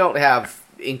that you don't have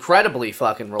incredibly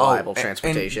fucking reliable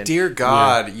transportation. And dear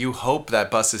God, you hope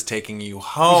that bus is taking you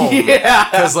home.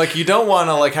 Yeah. Because, like, you don't want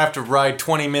to, like, have to ride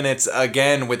 20 minutes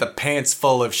again with a pants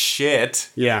full of shit.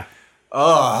 yeah.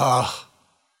 Ugh.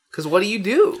 Because what do you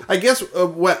do? I guess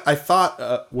what I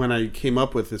thought when I came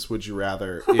up with this "Would you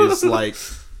rather" is like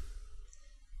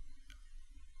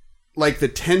the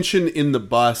tension in the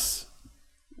bus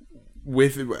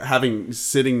with having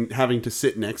to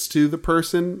sit next to the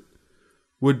person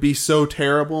would be so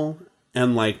terrible,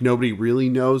 and like nobody really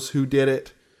knows who did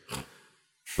it,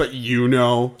 but but you're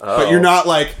not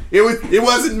like it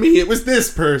wasn't me, it was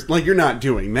this person. Like you're not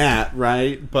doing that,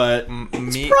 right? But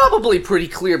Probably pretty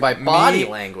clear by body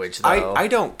language, though. I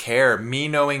don't care. Me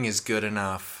knowing is good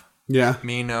enough. yeah,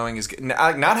 Me knowing is good.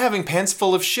 Not having pants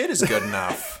full of shit is good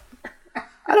enough.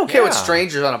 I don't care what Yeah.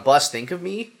 strangers on a bus think of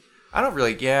me, I don't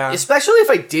really, yeah. especially if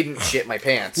I didn't shit my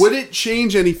pants. would it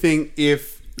change anything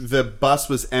if the bus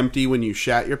was empty when you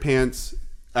shat your pants,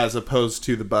 as opposed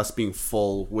to the bus being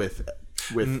full with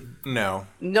No.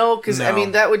 No, because I No.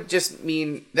 mean that would just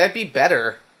mean that'd be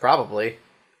better, probably.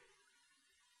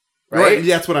 Right?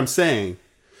 That's what I'm saying.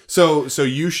 So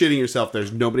you shitting yourself,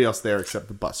 there's nobody else there except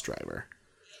the bus driver.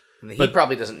 And he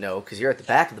probably doesn't know because you're at the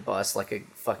back of the bus like a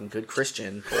fucking good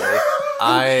Christian boy.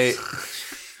 I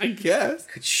guess.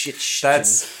 Good shit.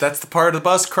 That's the part of the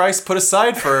bus Christ put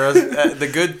aside for the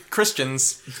good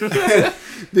Christians.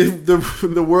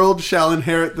 The world shall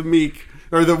inherit the meek,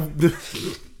 or the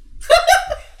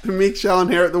the meek shall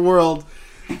inherit the world,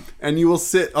 and you will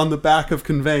sit on the back of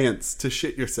conveyance to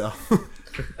shit yourself.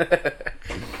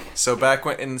 So back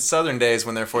in southern days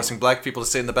when they're forcing black people to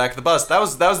sit in the back of the bus, that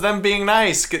was them being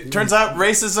nice. It turns out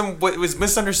racism was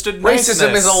misunderstood niceness.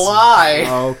 Racism is a lie.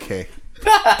 Okay.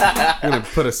 I'm gonna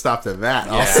put a stop to that.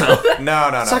 Also, No.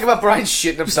 Let's talk about Brian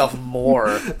shitting himself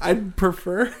more. I'd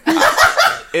prefer.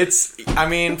 It's, I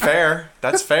mean, fair.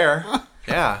 That's fair.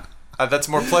 Yeah. That's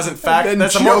a more pleasant fact. Then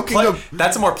That's a more joking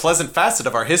that's a more pleasant facet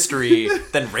of our history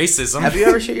than racism. Have you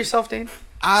ever shit yourself, Dane?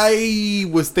 I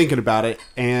was thinking about it,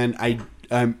 and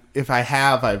if I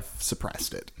have, I've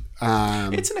suppressed it.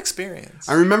 It's an experience.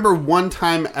 I remember one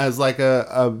time as like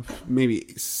a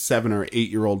maybe 7 or 8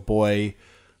 year old boy,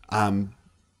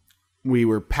 we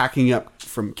were packing up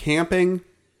from camping,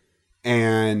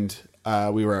 and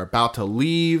we were about to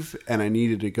leave, and I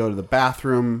needed to go to the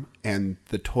bathroom, and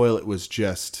the toilet was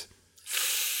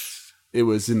it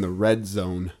was in the red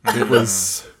zone. It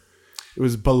was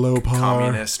below par.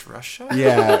 Communist Russia?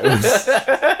 Yeah,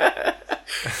 it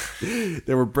was.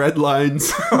 There were bread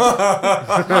lines.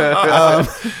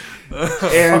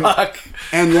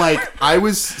 And like I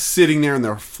was sitting there and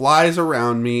there were flies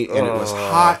around me and it was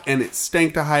hot and it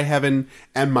stank to high heaven,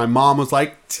 and my mom was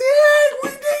like, "Dad, we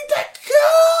need to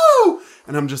go."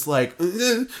 And I'm just like, "Fuck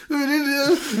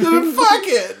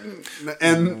it."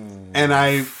 And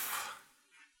I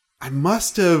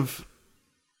must have,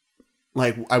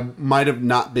 like, I might have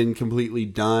not been completely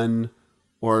done,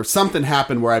 or something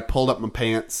happened where I pulled up my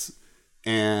pants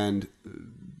and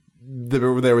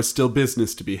there was still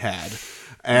business to be had,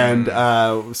 and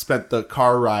spent the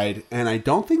car ride. And I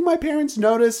don't think my parents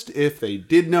noticed. If they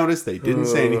did notice, they didn't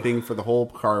say anything for the whole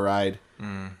car ride.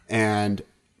 And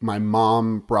my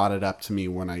mom brought it up to me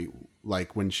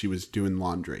when she was doing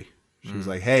laundry. She was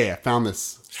like, "Hey, I found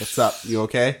this. What's up? You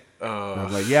okay?" And I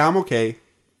was like, "Yeah, I'm okay.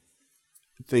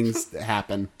 Things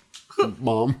happen,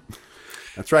 Mom."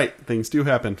 That's right. Things do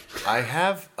happen. I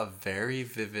have a very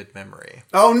vivid memory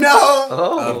Oh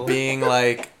no! of being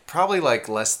like probably like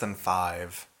less than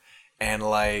 5 and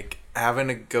like having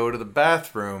to go to the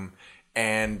bathroom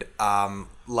and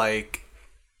like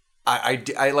I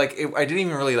didn't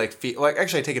even really like feel like,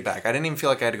 actually I take it back. I didn't even feel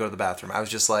like I had to go to the bathroom. I was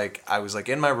just like, I was like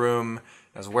in my room.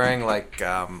 I was wearing like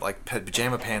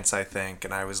pajama pants, I think,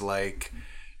 and I was like,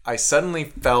 I suddenly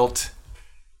felt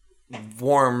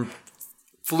warm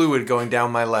fluid going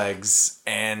down my legs,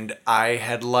 and I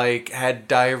had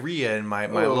diarrhea in my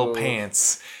little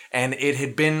pants, and it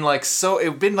had been like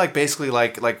basically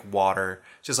like water,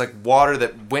 just like water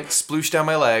that went sploosh down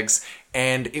my legs.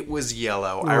 And it was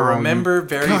yellow. I remember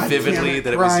very vividly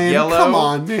that it was Ryan, yellow. come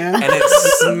on, man. And it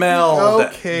smelled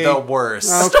the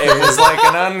worst. Okay. It was like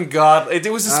an ungodly...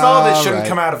 It was a smell that shouldn't right.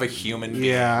 come out of a human being.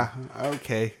 Yeah.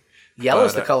 Okay.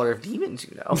 Yellow's But, the color of demons,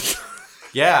 you know.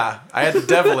 Yeah, I had the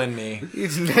devil in me.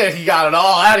 You got it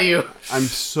all out of you. I'm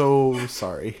so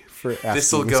sorry for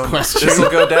asking this question. This'll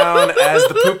go down as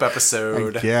the poop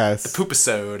episode. Yes.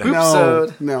 Poop-episode. No.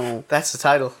 Episode. No. That's the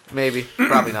title. Maybe.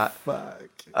 Probably not. Fuck.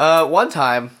 One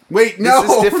time. Wait, no.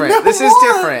 This is different. No, This is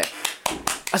what?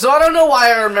 different. So I don't know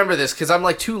why I remember this, because I'm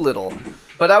like too little.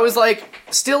 But I was like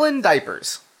still in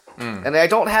diapers. And I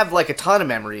don't have like a ton of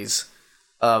memories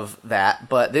of that,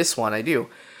 but this one I do.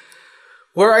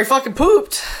 Where I fucking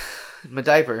pooped in my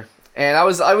diaper. And I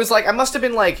was like, I must have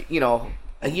been like, you know,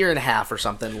 a year and a half or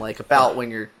something, like about when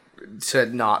you're to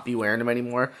not be wearing them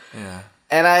anymore. Yeah.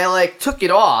 And I like took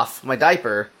it off my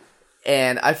diaper,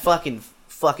 and I fucking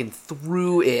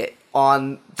threw it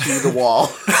onto the wall.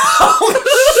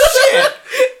 Shit!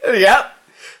 Yep.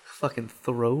 Fucking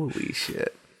throwly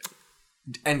shit.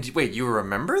 And wait, you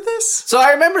remember this? So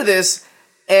I remember this,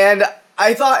 and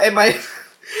I thought, and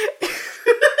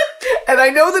I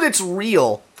know that it's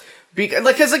real. Because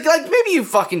like maybe you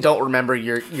fucking don't remember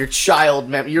your child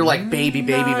your like baby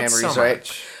Not memories, so right?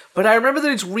 much. But I remember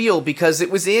that it's real because it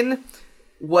was in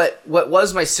what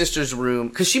was my sister's room,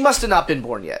 because she must have not been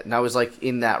born yet, and I was like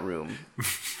in that room.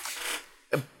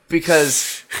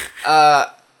 Because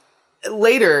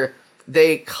later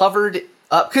they covered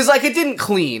up, because like it didn't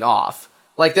clean off.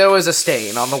 Like there was a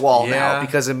stain on the wall now Yeah.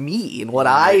 because of me and what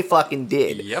I fucking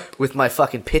did Yep. with my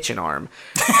fucking pitching arm.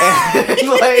 And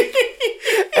like,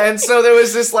 and so there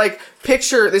was this like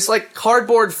picture, this like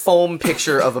cardboard foam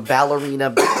picture of a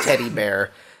ballerina teddy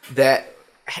bear that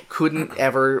couldn't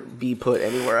ever be put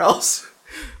anywhere else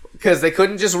because they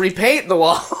couldn't just repaint the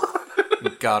wall.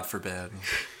 God forbid.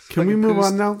 Can we move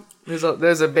on now?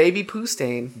 There's a baby poo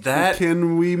stain. That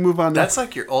Can we move on now? That's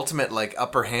like your ultimate like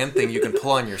upper hand thing you can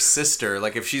pull on your sister.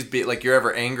 Like if she's like you're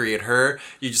ever angry at her,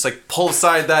 you just like pull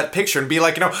aside that picture and be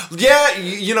like, yeah,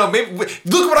 maybe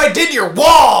look what I did to your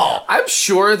wall. I'm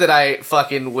sure that I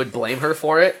fucking would blame her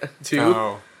for it too.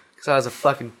 Oh, Because I was a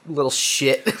fucking little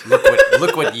shit.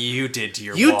 look what you did to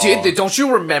your You wall. did that, don't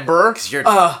you remember? You're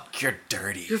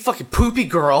dirty. You're a fucking poopy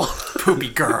girl. Poopy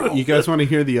girl. You guys want to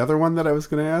hear the other one that I was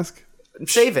going to ask?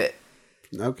 Save it.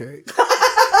 Okay.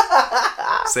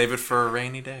 Save it for a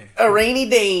rainy day. A rainy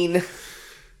Dane.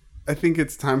 I think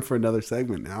it's time for another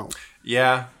segment now.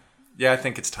 Yeah, I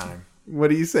think it's time. What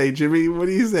do you say, Jimmy? What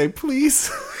do you say?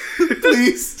 Please.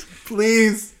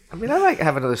 Please. I mean, I might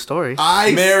have another story.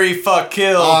 Marry, fuck,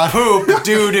 kill, poop,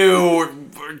 doo doo,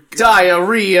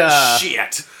 Diarrhea.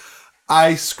 shit.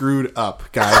 I screwed up,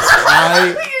 guys.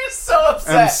 I You're so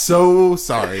upset. am so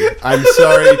sorry. I'm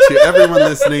sorry to everyone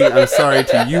listening. I'm sorry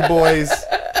to you boys.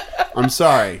 I'm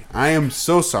sorry. I am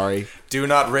so sorry. Do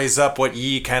not raise up what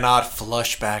ye cannot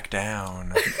flush back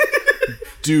down.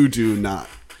 Do not.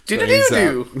 raise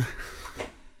up.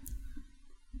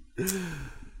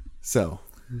 So,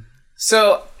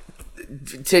 So,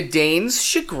 to Dane's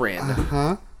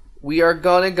chagrin, we are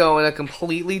gonna go in a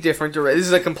completely different direction. This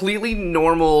is a completely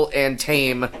normal and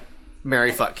tame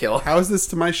marry, fuck, kill. how is this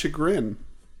to my chagrin?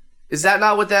 Is that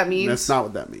not what that means? That's not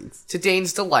what that means. To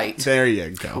Dane's delight. There you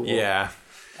go. Yeah,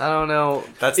 I don't know.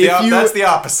 that's If the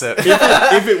opposite.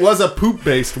 If it was a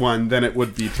poop-based one, then it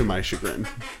would be to my chagrin.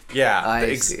 Yeah,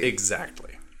 I see. exactly.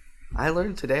 I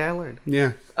learned today. I learned.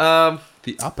 Yeah.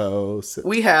 The opposite.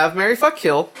 We have marry, fuck,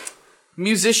 kill,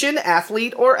 musician,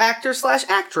 athlete, or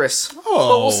actor/actress. Oh.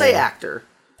 But we'll say actor.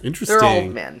 Interesting. They're all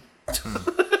men.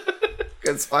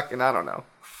 Because fucking, I don't know.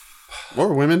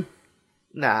 Or women.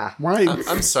 Nah. Why?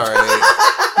 I'm sorry.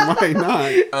 Why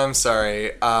not? I'm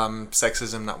sorry.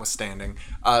 Sexism notwithstanding.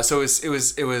 So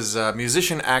it was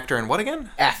musician, actor, and what again?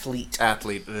 Athlete.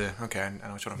 Athlete. Okay, I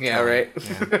know what I'm. Yeah, telling right.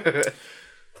 you.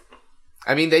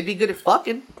 I mean, they'd be good at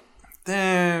fucking.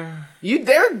 Yeah.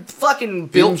 They're fucking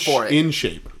built for it. In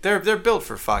shape. They're built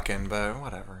for fucking, but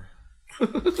whatever.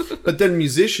 But then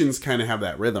musicians kind of have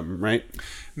that rhythm, right?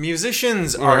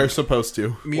 Musicians Or are are supposed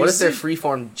to. What if they're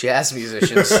freeform jazz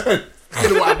musicians?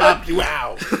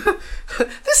 Wow.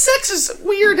 This sex is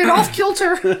weird and off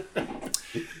kilter.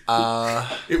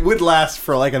 It would last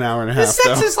for like an hour and a half.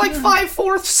 Sex though. is like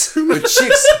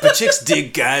 5/4. But chicks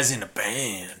dig guys in a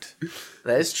band.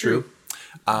 That is true.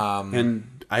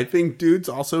 And I think dudes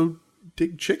also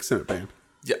dig chicks in a band.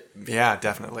 Yeah,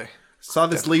 definitely. Saw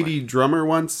this lady drummer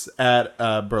once at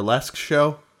a burlesque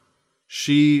show.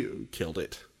 She killed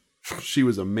it. She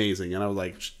was amazing, and I was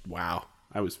like, wow.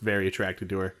 I was very attracted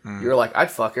to her. You were like,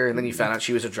 I'd fuck her, and then you found out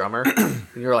she was a drummer, and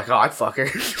you were like, oh, I'd fuck her.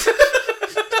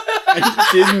 I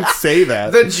didn't say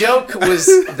that. The joke was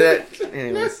that.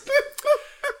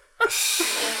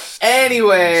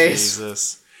 Anyways.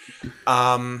 Jesus.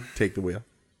 Take the wheel.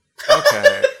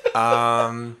 Okay.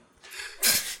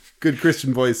 Good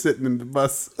Christian boy sitting in the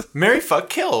bus. Marry, fuck,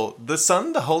 kill. The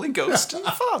Son, the Holy Ghost, and the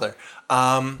Father.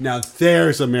 Now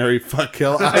there's a Mary fuck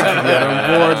kill I can get on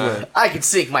board with. I can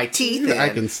sink my teeth in. I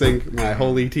can sink my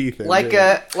holy teeth in. like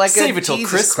yeah. a Save a it till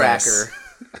Jesus Christmas. cracker.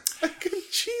 Like a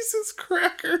Jesus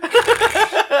cracker.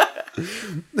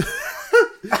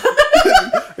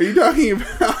 Are you talking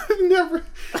about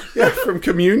from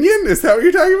communion? Is that what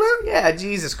you're talking about? Yeah,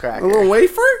 Jesus cracker. A little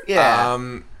wafer?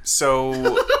 Yeah. So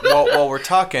while we're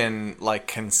talking like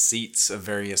conceits of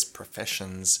various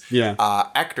professions, Yeah.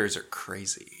 Actors are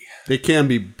crazy. They can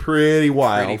be pretty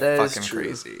wild. Pretty That is fucking true.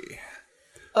 crazy.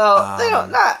 Well, they don't.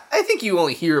 Not. I think you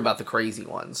only hear about the crazy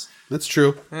ones. That's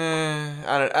true.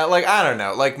 I don't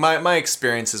know. Like my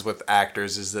experiences with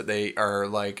actors is that they are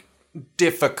like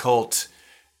difficult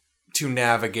to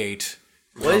navigate.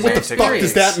 What What the fuck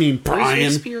does that mean, What is your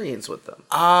Brian? experience with them?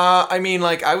 I mean,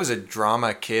 like I was a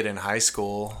drama kid in high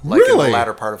school, like in Really? the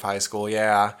latter part of high school.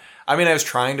 Yeah. I mean, I was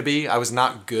trying to be. I was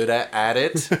not good at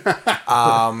it.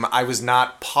 I was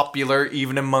not popular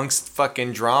even amongst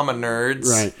fucking drama nerds.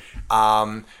 Right.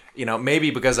 You know,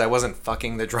 maybe because I wasn't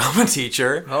fucking the drama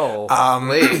teacher. Oh,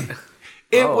 wait.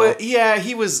 It was, yeah,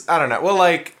 he was, I don't know. Well,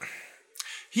 like,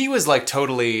 he was like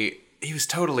totally, he was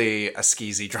totally a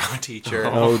skeezy drama teacher.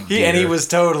 Oh, And he dear. was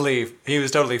totally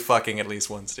fucking at least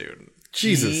one student.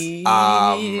 Jesus.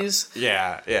 Jeez.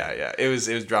 Yeah. It was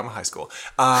drama high school.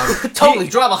 Totally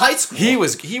drama high school. He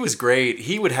was great.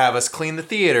 He would have us clean the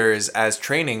theaters as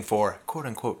training for quote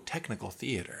unquote technical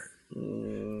theater.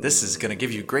 This is gonna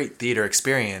give you great theater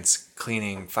experience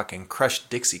cleaning fucking crushed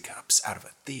Dixie cups out of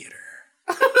a theater.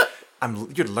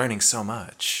 You're learning so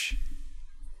much.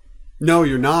 No,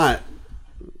 you're not.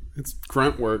 It's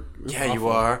grunt work. It's Yeah, you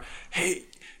awful. are. Hey,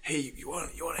 you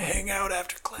want to hang out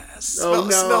after class? Oh,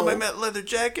 Smell no. my leather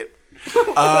jacket.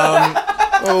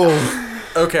 Oh,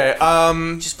 Okay.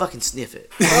 Just fucking sniff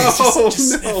it.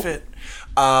 Just sniff it.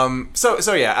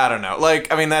 So yeah, I don't know.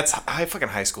 Like, I mean, fucking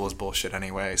high school is bullshit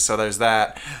anyway. So there's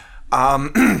that.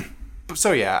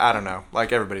 So yeah, I don't know.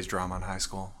 Like everybody's drama in high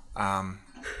school. I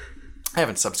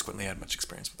haven't subsequently had much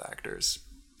experience with actors.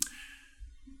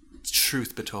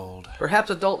 Truth be told, Perhaps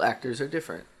adult actors are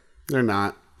different. they're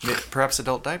not. perhaps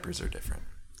adult diapers are different.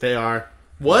 They are.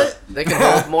 What? They can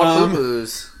hold more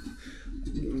boo-boos.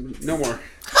 No more.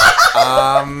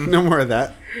 No more of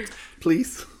that,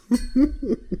 please.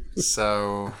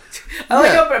 So I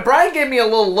like how Brian gave me a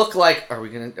little look like, are we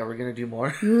gonna do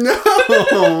more? No.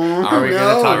 Are we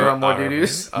gonna talk about more Alright.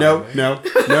 doo-doos? No.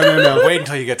 wait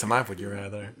until you get to my would you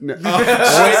rather. No.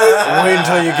 Wait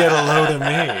until you get a load of me.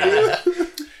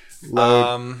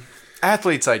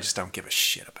 Athletes, I just don't give a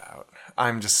shit about.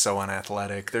 I'm just so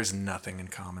unathletic. There's nothing in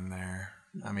common there.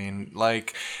 I mean,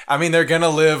 they're gonna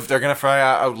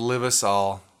outlive us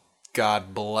all.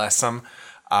 God bless them.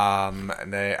 And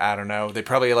I don't know. They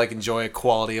probably like enjoy a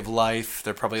quality of life.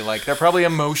 They're probably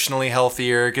emotionally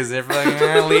healthier because they're like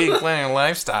leading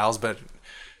lifestyles. But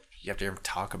you have to hear them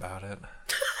talk about it.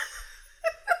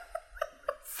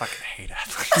 Fucking hate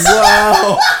athletes.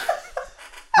 Wow.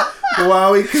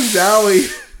 Wowie kazowie.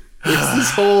 It's this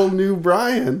whole new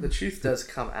Brian. The truth does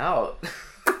come out.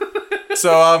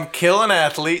 So I'm killing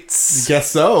athletes. Guess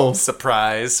so.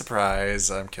 Surprise, surprise.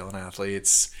 I'm killing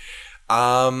athletes.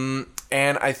 And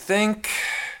I think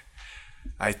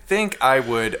I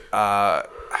would, God.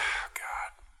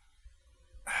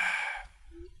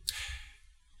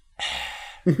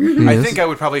 I think I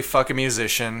would probably fuck a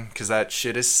musician because that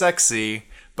shit is sexy,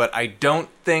 but I don't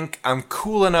think I'm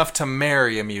cool enough to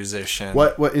marry a musician.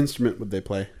 What instrument would they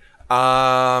play?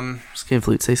 Skin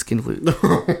flute. Say skin flute.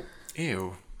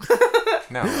 Ew.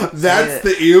 No. That's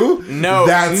the ew? No.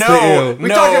 That's no. the ew. We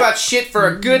no. talked about shit for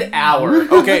a good hour.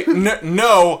 Okay,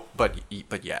 no, but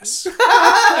yes.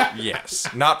 Yes.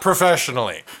 Not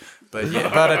professionally, but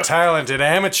a talented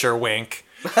amateur wink.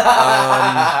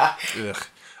 I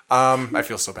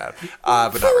feel so bad,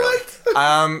 but not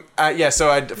really. Yeah, so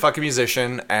I'd fuck a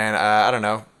musician and, I don't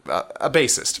know, a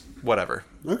bassist, whatever.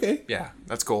 Okay. Yeah,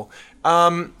 that's cool.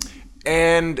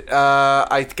 And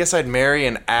I guess I'd marry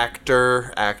an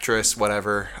actor, actress,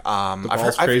 whatever.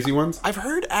 Balls crazy ones? I've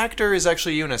heard actor is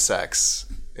actually unisex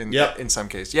Yep. in some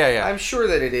cases. Yeah. I'm sure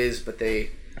that it is, but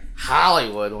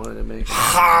Hollywood wanted to make it.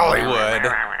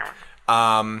 Hollywood.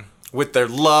 With their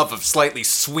love of slightly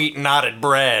sweet knotted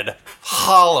bread.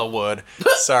 Hollywood.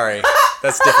 Sorry.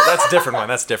 That's different. That's a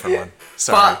different one.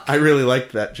 Sorry. Fuck. I really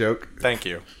liked that joke. Thank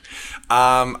you.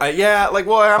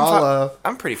 Holla.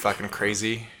 I'm pretty fucking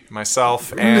crazy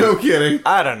myself, and No kidding.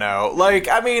 I don't know. Like,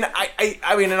 I mean,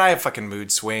 and I have fucking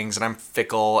mood swings, and I'm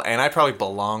fickle, and I probably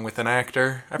belong with an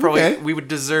actor. We would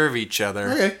deserve each other.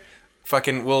 Okay.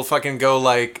 We'll fucking go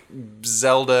like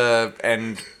Zelda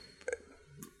and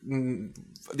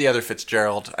the other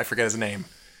Fitzgerald. I forget his name.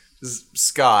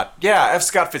 Scott. Yeah, F.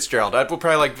 Scott Fitzgerald. We'll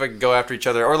probably like go after each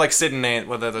other, or like Sid and Nate.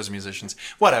 Well, those are musicians.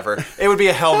 Whatever. It would be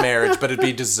a hell marriage, but it'd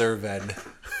be deserved.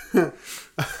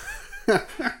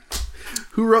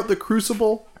 Who wrote The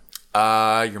Crucible?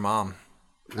 Your mom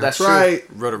That's right.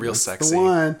 wrote it real sexy. The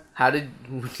one. How did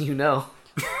you know?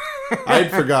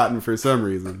 I'd forgotten for some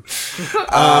reason.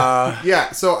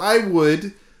 Yeah, so I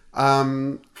would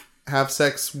have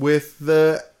sex with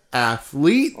the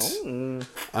athlete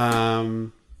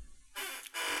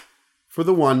for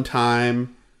the one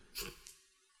time.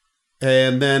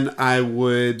 And then I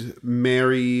would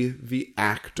marry the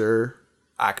actor.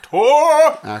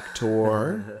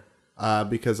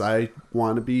 Because I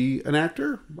want to be an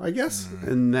actor, I guess.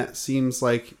 And that seems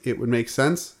like it would make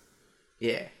sense.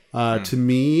 Yeah. To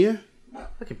me.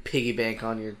 Fucking piggy bank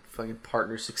on your fucking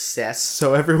partner's success.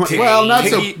 So everyone... Well, not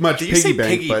so much Did you say piggy bank,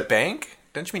 piggy but... bank?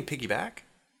 Don't you mean piggyback?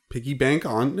 Piggy bank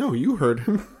on... No, you heard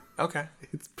him. Okay.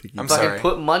 It's piggy I'm bank. Fucking sorry.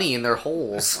 put money in their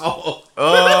holes.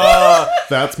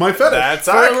 That's my fetish. That's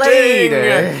For acting. later.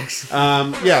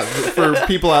 Yeah, for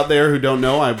people out there who don't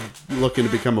know, I'm looking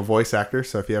to become a voice actor.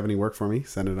 So if you have any work for me,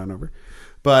 send it on over.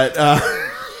 But...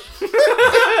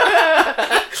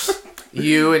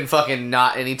 You and fucking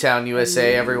Not Anytown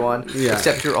USA, everyone. Yeah.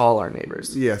 Except you're all our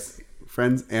neighbors. Yes,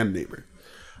 friends and neighbors.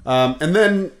 And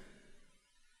then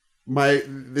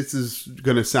this is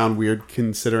going to sound weird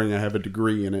considering I have a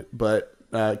degree in it, but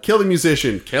kill the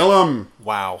musician. Kill him.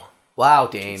 Wow. Wow,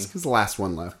 Dane. He's the last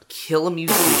one left. Kill a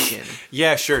musician.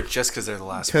 Yeah, sure. Just because they're the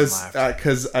last one left.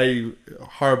 Because I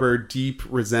harbor deep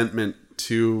resentment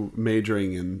to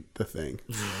majoring in the thing.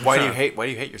 Why do you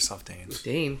hate yourself, Dane?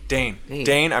 Dane.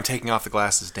 Dane, I'm taking off the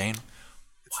glasses, Dane.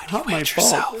 Why do you hate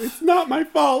yourself? It's not my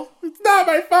fault. It's not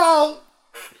my fault.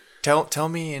 Tell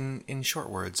me in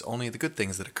short words only the good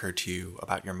things that occurred to you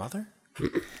about your mother.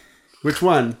 Which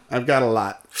one? I've got a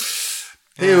lot.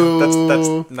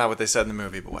 That's not what they said in the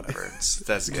movie, but whatever.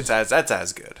 That's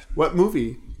as good. What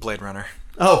movie? Blade Runner.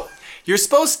 Oh. You're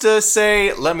supposed to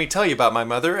say, "Let me tell you about my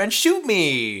mother," and shoot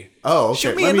me. Oh, okay.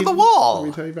 Shoot me into the wall. Let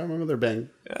me tell you about my mother. Bang.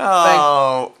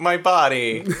 Oh, my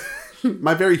body.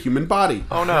 My very human body.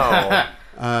 Oh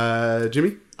no.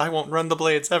 Jimmy? I won't run the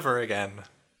blades ever again.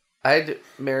 I'd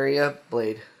marry a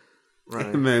blade runner.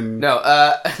 And then No,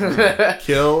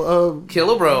 kill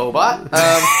kill a robot.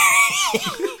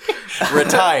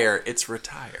 Retire. It's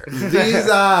retire. these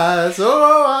eyes.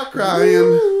 Oh, I'm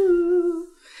crying.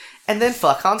 And then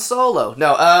fuck Han Solo.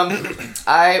 No,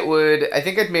 I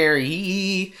think I'd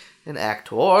marry an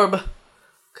actor,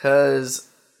 because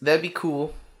that'd be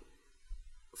cool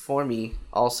for me.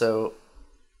 Also,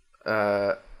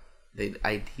 they'd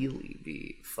ideally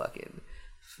be fucking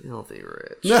filthy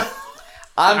rich.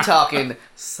 I'm talking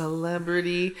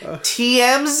celebrity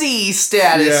TMZ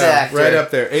status actor. right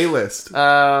up there. A-list.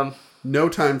 Um, No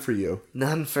time for you.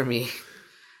 none for me.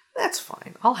 That's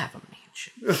fine. I'll have a mansion.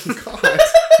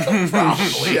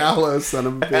 Shallow son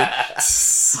of a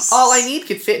bitch. All I need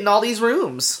could fit in all these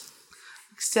rooms.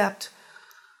 Except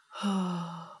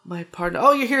my partner.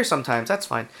 Oh, you're here sometimes. That's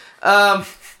fine.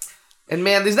 And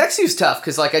man, this next two's tough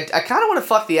because like I kind of want to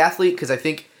fuck the athlete because I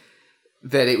think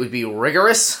that it would be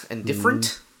rigorous and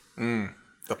different. They'll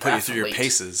put you through your Athlete.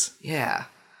 paces. Yeah.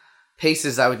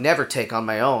 Paces I would never take on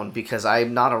my own because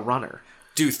I'm not a runner.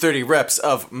 Do 30 reps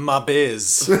of my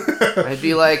biz. I'd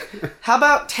be like, how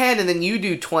about 10 and then you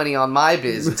do 20 on my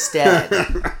biz instead?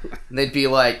 And they'd be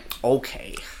like,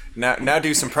 okay. Now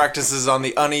do some practices on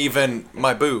the uneven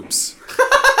my boobs.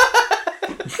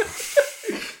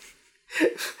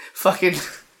 Fucking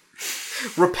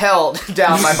repelled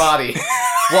down my body.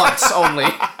 Once only.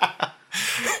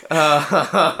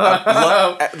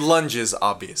 Lunges,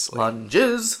 obviously.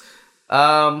 Lunges.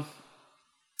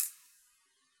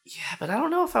 Yeah, but I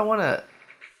don't know if I want to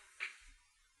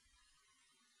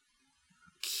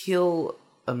kill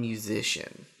a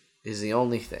musician is the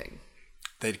only thing.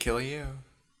 They'd kill you.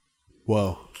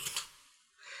 Whoa.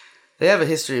 They have a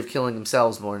history of killing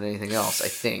themselves more than anything else, I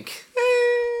think.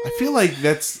 I feel like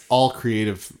that's all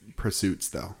creative pursuits,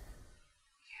 though.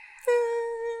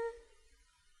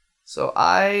 So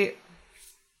I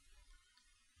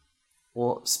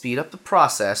will speed up the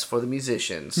process for the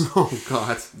musicians. Oh,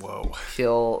 God. Whoa.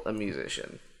 Kill a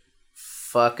musician.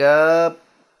 Fuck up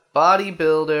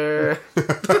bodybuilder.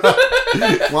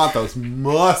 Want those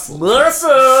muscles.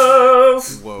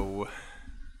 Muscles! Whoa.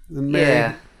 Then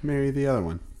Yeah. marry the other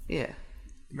one. Yeah.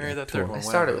 Marry that third one. I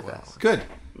started with whatever it that one. Good.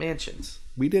 Mansions.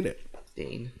 We did it.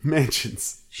 Dane.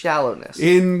 Mansions. Shallowness.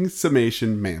 In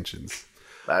summation, mansions.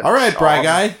 That's All right, Bry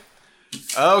Guy.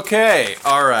 was. Okay.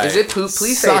 All right. Is it poop?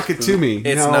 Please say Sock it's it to poop. me.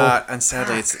 It's No. not, and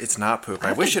sadly, it's not poop.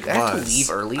 I wish it I have to was. leave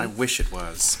early. I wish it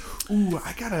was. Ooh,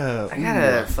 I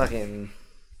gotta Fucking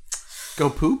go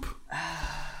poop.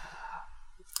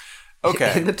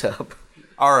 Okay. in the tub.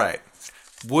 All right.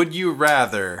 Would you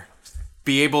rather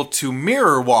be able to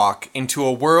mirror walk into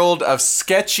a world of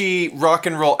sketchy rock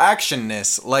and roll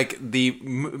actionness like the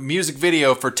music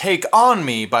video for Take On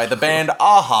Me by the band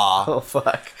Aha, Oh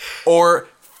fuck. or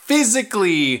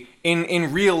physically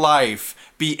in real life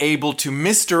be able to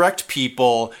misdirect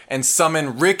people and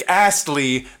summon Rick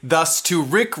Astley, thus to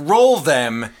Rick roll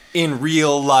them in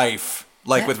real life,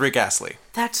 like with Rick Astley?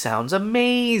 That sounds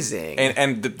amazing.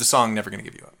 And the song Never Gonna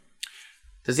Give You Up.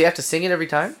 Does he have to sing it every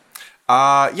time?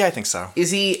 Yeah, I think so.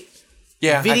 Is he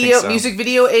Yeah, I video think so. music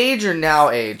video age or now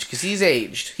age? Because he's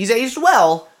aged. He's aged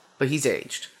well, but he's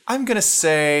aged. I'm gonna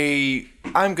say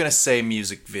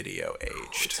music video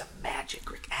aged. It's a magic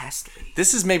Rick Astley.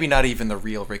 This is maybe not even the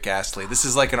real Rick Astley. This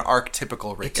is like an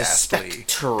archetypical Rick It's a Astley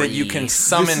spectre. that you can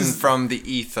summon This is- from the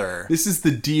ether. This is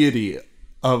the deity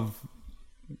of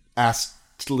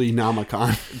Astley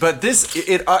Nomicon. But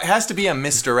it has to be a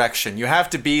misdirection. You have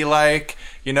to be like,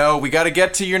 we got to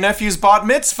get to your nephew's bat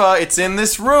mitzvah. It's in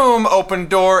this room. Open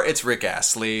door. It's Rick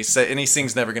Astley, and he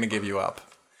sings "Never Gonna Give You Up,"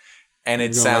 and it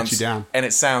gonna let sounds you down. and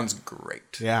it sounds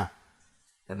great. Yeah.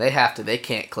 And they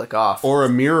can't click off. Or a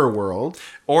mirror world.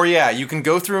 Or yeah, you can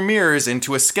go through mirrors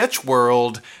into a sketch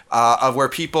world of where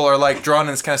people are like drawn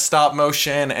in this kind of stop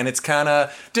motion, and it's kind of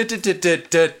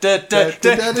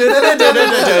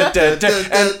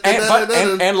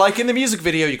and like in the music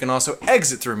video, you can also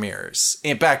exit through mirrors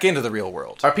and back into the real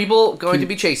world. Are people going to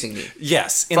be chasing me?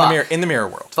 Yes, Fuck. in the mirror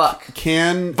world. Fuck.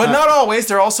 But not always.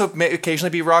 There also may occasionally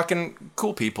be rockin'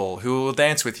 cool people who will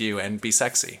dance with you and be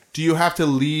sexy. Do you have to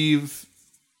leave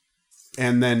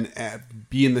and then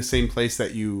be in the same place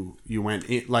that you went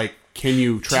in? Like, can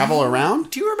you travel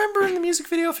around? Do you remember in the music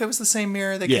video if it was the same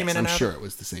mirror that came Yes, in I'm and out? sure it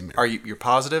was the same mirror. Are you're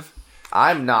positive?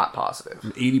 I'm not positive.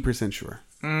 I'm 80% sure.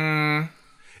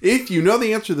 If you know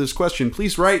the answer to this question,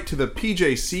 please write to the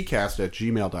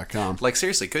pjccast@gmail.com. Like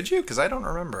seriously, could you? Because I don't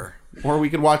remember. Or we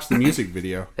could watch the music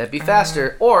video. That'd be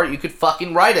faster. Or you could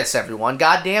fucking write us, everyone.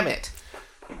 God damn it.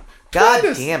 God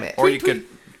Write us. damn it. Or you could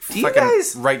Do you fucking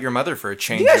guys- write your mother for a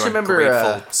change. Do you guys You remember,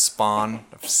 ungrateful spawn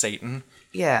of Satan?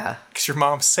 Yeah. Because your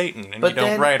mom's Satan and But you don't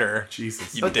then- write her.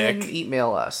 Jesus. You But dick. then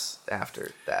email us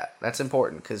after that. That's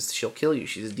important because she'll kill you.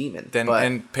 She's a demon. Then but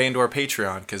and pay into our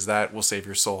Patreon because that will save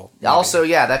your soul. also,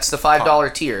 yeah, that's the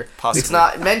 $5 tier. Possibly. It's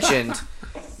not mentioned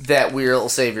that we'll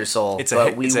save your soul,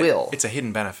 but we will. It's a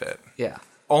hidden benefit. Yeah.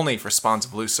 Only for spawns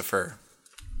of Lucifer.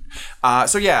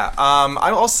 So yeah,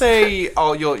 I'll say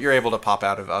you're able to pop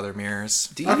out of other mirrors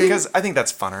because I think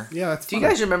that's funner. Yeah, that's Do you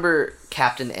fun. guys remember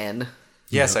Captain N?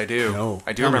 Yes, I do. No.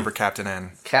 I do Tell me. remember Captain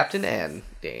N. Captain N,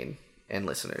 Dane, and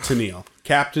listeners. To Neil.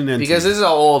 Captain and Because this is an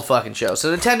old fucking show.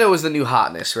 So Nintendo was the new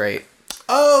hotness, right?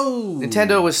 Oh!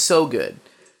 Nintendo was so good.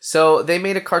 So they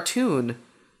made a cartoon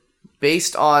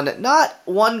based on not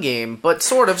one game, but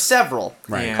sort of several.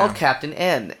 Right. Yeah. Called Captain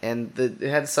N. And it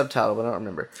had a subtitle, but I don't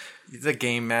remember. The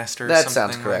Game Master. That something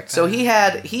sounds like correct. that. So he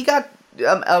got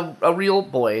a real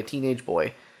boy, a teenage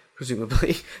boy,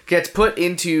 presumably, gets put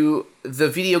into the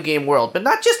video game world, but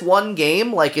not just one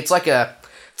game. Like it's like a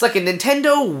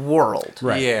Nintendo world.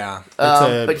 Right. Yeah.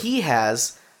 But he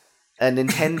has a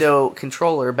Nintendo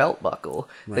controller belt buckle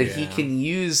that he can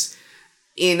use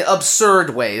in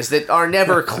absurd ways that are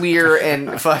never clear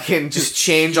and fucking just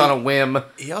change on a whim.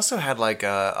 He also had like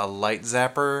a light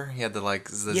zapper. He had the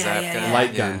zap yeah, gun. yeah.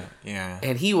 Light gun. Yeah.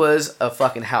 And he was a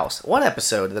fucking house. One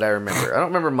episode that I remember. I don't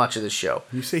remember much of this show.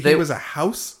 You say They- he was a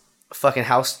house? fucking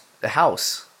house. The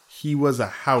house. He was a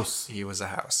house. He was a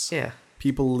house. Yeah.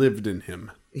 People lived in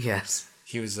him. Yes.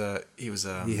 He was a.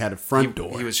 He had a front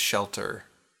door. He was shelter.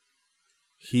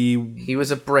 He He was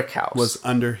a brick house. was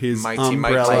under his Mighty,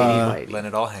 umbrella. mighty. Let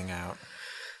it all hang out.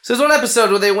 So there's one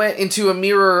episode where they went into a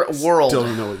mirror world. Still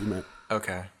don't know what you meant.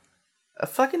 Okay. a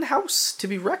fucking house to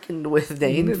be reckoned with,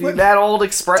 Dane. I mean, that old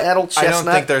that old chestnut. I don't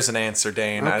think there's an answer,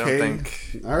 Dane. I don't Okay.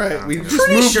 think. All right, we just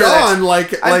Pretty moved sure that's- on.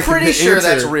 Like I'm pretty the sure answer.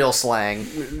 that's real slang.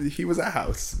 He was a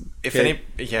house. If Okay.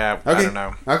 I Okay. don't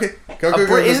know. Okay, go.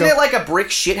 Isn't it like a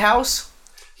brick shit house?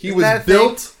 He isn't was that a thing?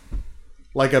 built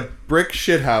like a brick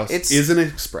shithouse. It's- Is an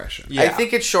expression. Yeah. I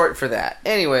think it's short for that.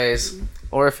 Anyways,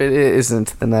 or if it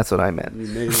isn't, then that's what I meant.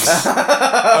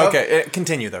 Okay,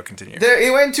 continue though. Continue. He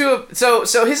went to so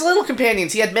his little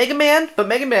companions. He had Mega Man, but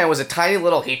Mega Man was a tiny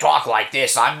little. He talked like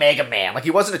this. I'm Mega Man. Like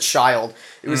he wasn't a child.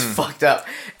 It was fucked up.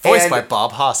 Voiced And- by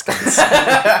Bob Hoskins.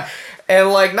 and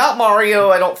like not Mario,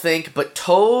 I don't think, but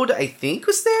Toad, I think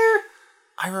was there.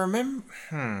 I remember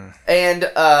And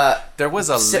there was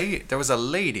a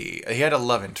lady. He had a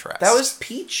love interest. that was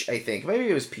Peach, I think. Maybe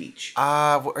it was Peach.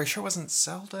 Are you sure it wasn't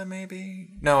Zelda? Maybe.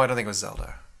 No, I don't think it was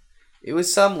Zelda. It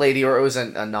was some lady, or it was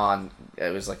a non.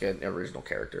 It was like an original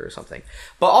character or something.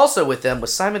 But also with them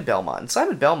was Simon Belmont. And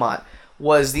Simon Belmont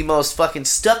was the most fucking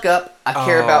stuck up, I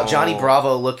care about Johnny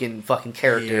Bravo looking fucking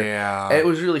character. Yeah. And it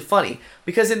was really funny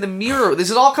because in the mirror, this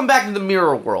has all come back to the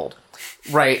mirror world,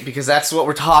 right? Because that's what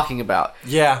we're talking about.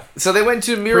 Yeah. So they went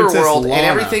to Mirror Princess World, Lana. and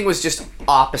everything was just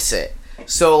opposite.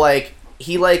 So like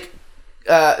he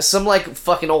some like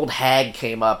fucking old hag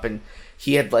came up and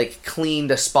he had like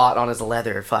cleaned a spot on his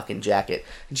leather fucking jacket,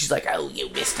 and she's like, "Oh, you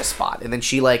missed a spot," and then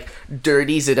she like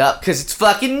dirties it up because it's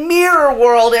fucking Mirror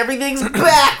World. Everything's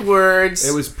backwards.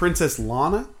 It was Princess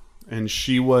Lana, and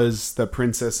she was the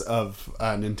princess of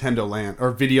Nintendo Land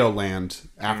or Video Land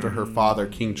after her father,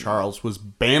 King Charles, was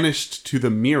banished to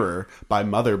the mirror by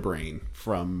Mother Brain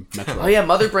from Metroid. Oh yeah,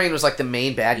 Mother Brain was like the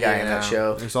main bad guy in that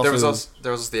show. There's There was also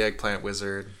also, the Eggplant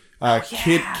Wizard,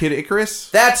 Kid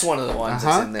Icarus, That's one of the ones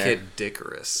that's in there. Kid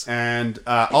Dickerus. and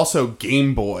also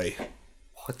Game Boy.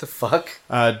 What the fuck?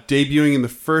 Debuting in the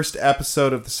first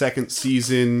episode of the second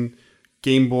season,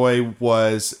 Game Boy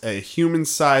was a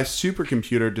human-sized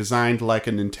supercomputer designed like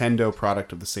a Nintendo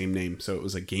product of the same name, so it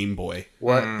was a Game Boy.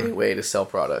 What a way to sell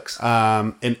products.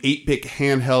 An 8-bit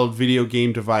handheld video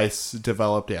game device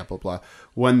developed, blah, blah, blah.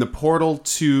 When the portal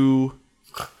to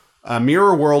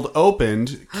Mirror World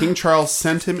opened, King Charles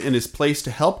sent him in his place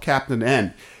to help Captain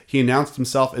N. He announced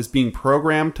himself as being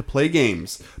programmed to play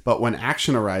games, but when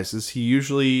action arises, he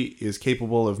usually is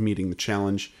capable of meeting the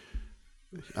challenge.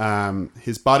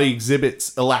 His body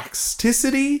exhibits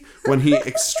elasticity when he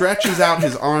stretches out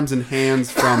his arms and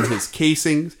hands from his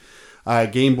casings.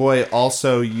 Game Boy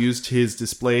also used his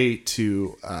display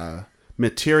to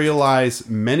materialize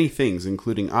many things,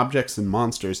 including objects and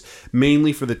monsters,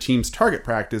 mainly for the team's target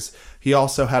practice. He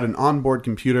also had an onboard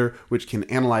computer which can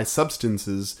analyze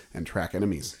substances and track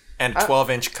enemies. And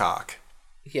 12-inch cock.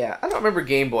 Yeah, I don't remember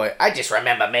Game Boy. I just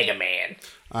remember Mega Man.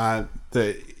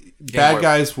 The bad Boy-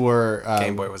 guys were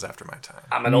Game Boy was after my time.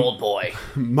 I'm an old boy.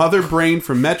 Mother Brain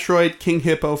from Metroid, King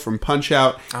Hippo from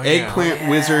Punch-Out, yeah. Eggplant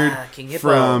Wizard King Hippo.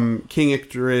 from King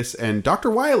Icarus, and Dr.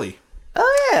 Wily.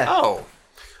 Oh yeah. Oh.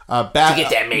 Get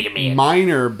that Mega Man.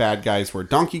 Minor bad guys were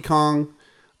Donkey Kong,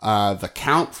 the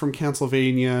Count from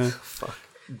Castlevania.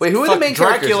 Wait, who are the main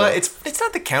Dracula. characters? It's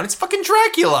not the Count. It's fucking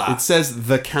Dracula. It says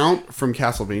the Count from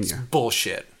Castlevania.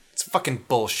 bullshit. It's fucking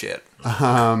bullshit.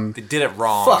 They did it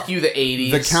wrong. Fuck you, the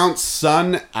 80s. The Count's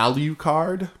son,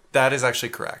 Alucard. That is actually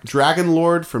correct. Dragon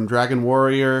Lord from Dragon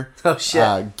Warrior. Oh, shit.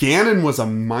 Ganon was a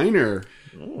minor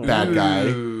bad guy.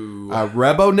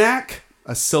 Rebonak,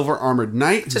 a silver armored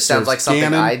knight. Just sounds like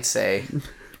something I'd say.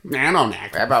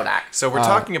 Nanonak. Rabodak. So we're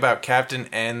talking about Captain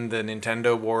N, the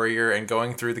Nintendo Warrior, and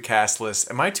going through the cast list.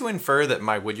 Am I to infer that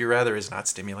my Would You Rather is not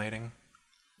stimulating?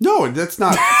 No, that's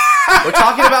not. We're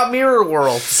talking about Mirror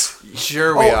Worlds.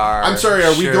 Sure we are. I'm sorry,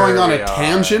 are we Sure going on we a are.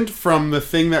 tangent from the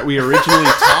thing that we originally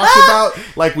talked about?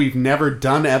 Like we've never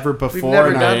done ever before never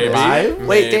in our done this. lives?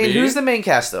 Wait, Dane, Maybe. who's the main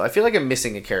cast, though? I feel like I'm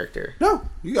missing a character. No,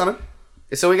 you got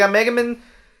it. So we got Mega Man,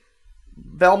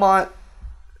 Belmont,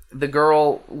 the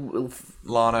girl,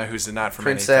 Lana, who's not from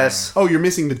Princess. Oh, you're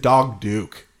missing the dog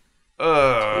Duke.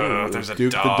 anything. There's a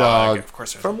Duke the dog. dog. Of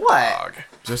course there's From a what? dog.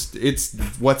 Just it's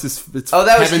what's his? It's Oh,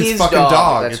 that was Kevin's his fucking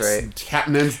dog. That's it's right.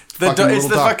 Captain N's It's fucking the little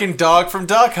dog. fucking dog from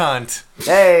Duck Hunt.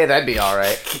 Hey, that'd be all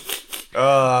right.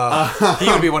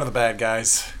 He would be one of the bad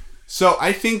guys. So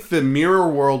I think the mirror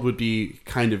world would be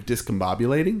kind of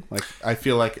discombobulating. Like I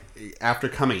feel like after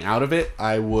coming out of it,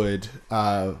 I would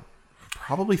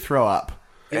probably throw up.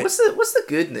 Hey, what's the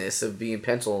goodness of being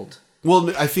penciled?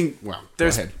 Well, I think. Well,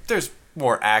 There's go ahead. there's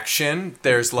more action.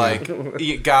 There's like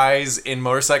guys in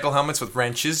motorcycle helmets with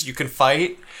wrenches you can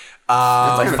fight.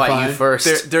 I fight you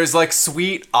first. There's like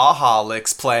sweet aha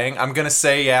licks playing. I'm gonna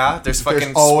say there's fucking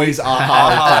There's always sweet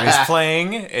aha licks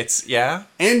playing. It's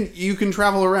and you can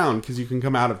travel around because you can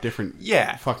come out of different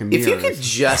fucking mirrors. If you could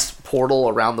just portal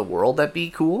around the world, that'd be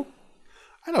cool.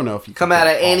 I don't know if you Come can out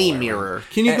go of all any the way mirror. around.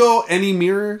 Can you go any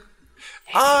mirror?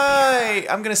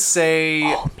 I'm gonna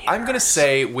say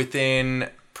within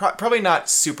probably not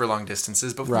super long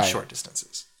distances, but within Right. short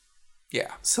distances. Yeah.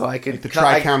 So I could the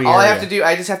Tri-County all I area. have to do,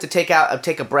 I just have to take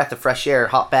a breath of fresh air,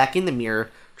 hop back in the mirror,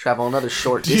 travel another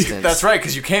short distance. That's right,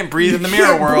 because you can't breathe in the You mirror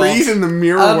can't world. breathe in the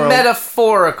mirror A world.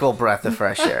 metaphorical breath of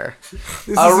fresh air.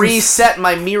 A reset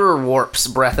my mirror warps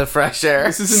breath of fresh air.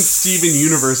 This isn't Steven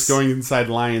Universe going inside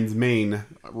Lion's Mane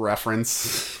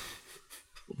reference.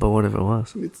 But what if it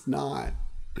was? It's not.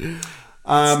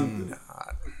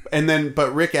 And then,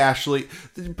 but Rick Astley.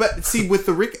 But see, with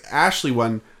the Rick Astley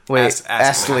one, Wait,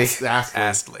 Astley.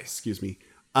 Astley. Excuse me.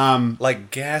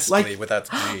 Like ghastly Like- without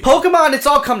the G. Pokemon, it's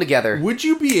all come together. Would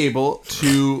you be able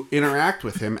to interact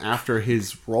with him after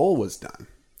his role was done?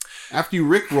 After you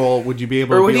Rick roll, would you be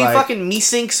able Or to would be he like, fucking me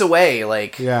sinks away?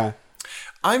 Like, yeah.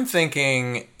 I'm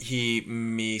thinking he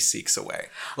me seeks away.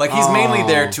 Like he's mainly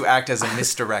there to act as a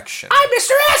misdirection. I'm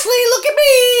Mr. Astley, look at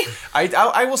me!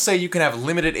 I will say you can have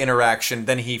limited interaction,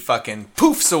 then he fucking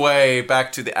poofs away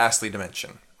back to the Astley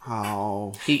dimension.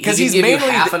 Oh. Because he's mainly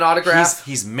half an autograph.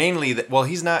 He's mainly well.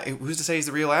 He's not. Who's to say he's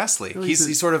the real Astley?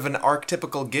 He's sort of an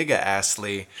archetypical Giga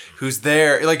Astley who's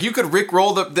there. Like you could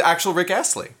Rickroll the actual Rick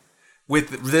Astley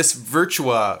with this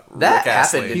Virtua That Rick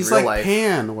Astley. happened in He's real like life.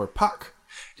 Pan or Puck.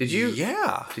 Did you?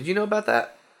 Yeah. Did you know about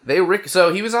that?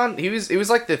 So he was on. It was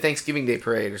like the Thanksgiving Day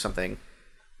parade or something,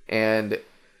 and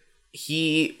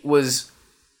he was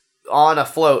on a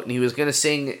float and he was gonna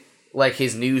sing like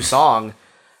his new song,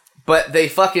 but they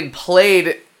fucking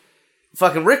played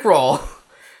fucking Rickroll,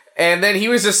 and then he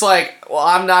was just like, "Well,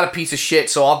 I'm not a piece of shit,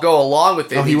 so I'll go along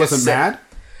with it." Oh, he just wasn't said- mad?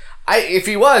 If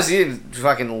he was, he didn't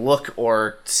fucking look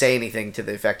or say anything to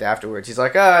the effect afterwards. He's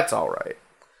like, it's all right.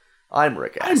 I'm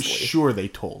Rick Astley. I'm sure they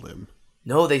told him.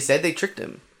 No, they said they tricked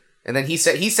him, and then he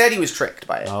said he was tricked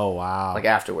by it. Oh, wow. Like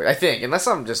afterward, I think, unless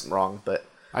I'm just wrong, but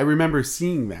I remember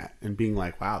seeing that and being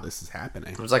like, wow, this is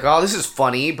happening. I was like, oh, this is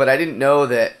funny, but I didn't know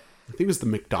that I think it was the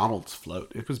McDonald's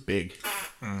float. It was big.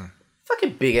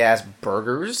 fucking big ass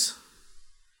burgers.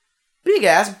 Big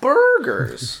ass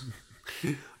burgers.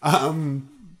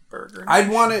 Burger. I'd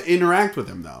want to interact with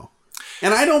him, though.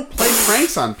 And I don't play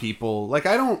pranks on people. Like,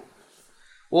 I don't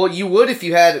Well, you would if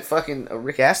you had fucking a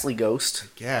Rick Astley ghost.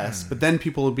 guess. But then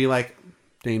people would be like,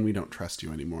 Dane, we don't trust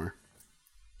you anymore.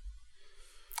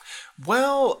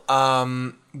 Well,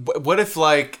 what if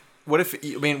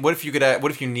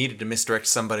you needed to misdirect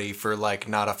somebody for like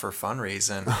not for fun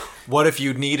reason? What if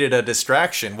you needed a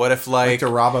distraction? What if Like to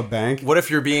rob a bank? What if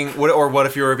you're being what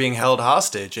if you were being held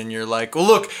hostage and you're like, well,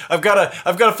 look, I've got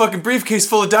a fucking briefcase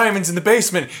full of diamonds in the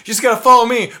basement. You just gotta follow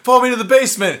me to the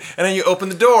basement. And then you open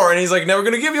the door and he's like, never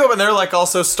gonna give you up. And they're like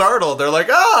also startled. They're like,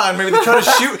 and maybe they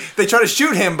try to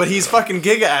shoot him, but he's fucking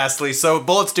Giga Astley, so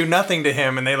bullets do nothing to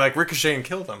him, and they like ricochet and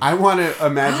kill them. I want to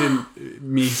imagine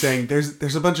me saying,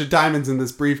 there's a bunch of diamonds in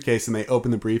this briefcase, and they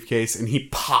open the briefcase, and he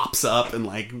pops up and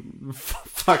like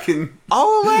fucking.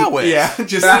 I'll allow it. Yeah,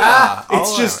 just I'll it's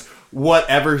allow just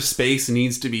whatever space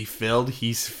needs to be filled,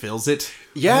 he fills it.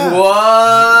 Yeah.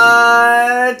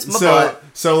 What? My butt.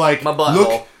 So like My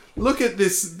butthole. look at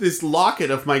this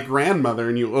locket of my grandmother,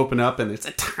 and you open up, and it's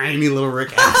a tiny little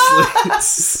Rick Astley.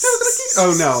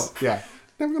 Oh no, yeah.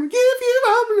 Never gonna give you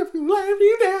up, never gonna let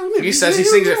you down. He sings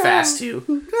it fast too.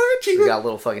 He got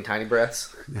little fucking tiny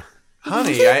breaths.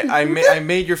 Honey, I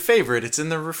made your favorite. It's in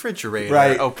the refrigerator.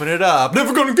 Right. Open it up.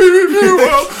 Never gonna give you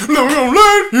up. Never gonna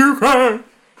let you cry.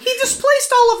 He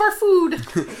displaced all of our food.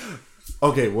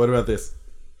 Okay, what about this?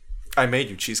 I made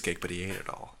you cheesecake, but he ate it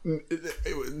all.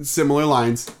 Similar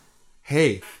lines.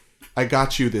 Hey, I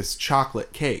got you this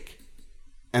chocolate cake.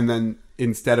 And then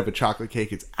instead of a chocolate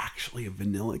cake, it's actually a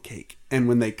vanilla cake. And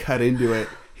when they cut into it,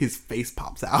 his face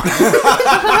pops out.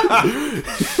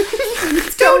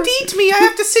 Don't eat me. I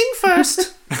have to sing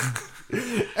first.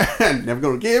 Never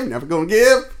gonna give, never gonna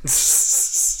give.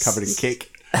 Covered in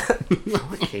cake.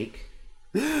 Cake.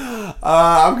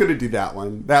 I'm gonna do that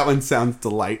one. That one sounds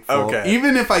delightful. Okay.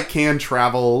 Even if I can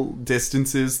travel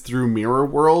distances through Mirror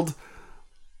World,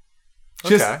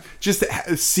 just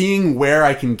seeing where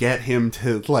I can get him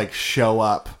to like show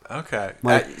up. Okay.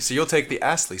 Like- So you'll take the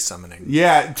Astley summoning.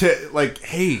 Yeah, to like,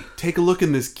 hey, take a look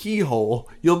in this keyhole.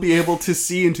 You'll be able to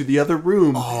see into the other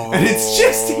room, and it's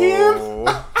just him.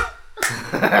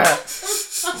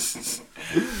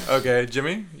 Okay,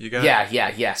 Jimmy, you got it?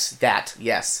 Yes. That,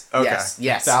 yes. Okay.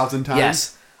 Yes. 1,000 times?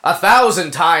 Yes.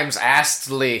 1,000 times,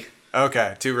 Astly.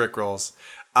 Okay, 2 Rickrolls.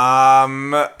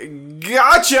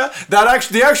 Gotcha!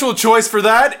 The actual choice for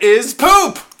that is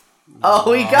poop!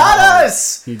 Oh, he got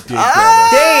us! He did get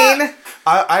us. Dane!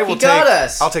 I will He got take.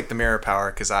 us. I'll take the mirror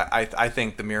power because I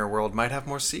think the mirror world might have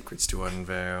more secrets to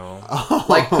unveil.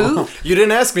 Like poop? You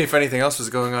didn't ask me if anything else was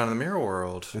going on in the mirror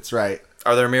world. That's right.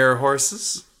 Are there mirror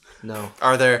horses? No.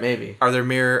 Are there Maybe. Are there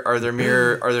mirror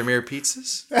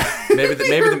pizzas?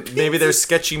 Maybe they're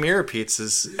sketchy mirror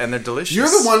pizzas and they're delicious. You're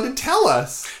the one to tell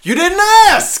us. You didn't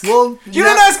ask. Well, you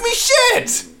didn't ask me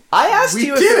shit. I asked We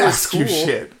you if did it was ask cool. you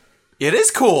shit. It is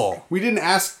cool. We didn't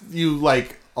ask you,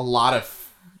 like, a lot of...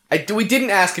 We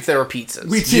didn't ask if there were pizzas.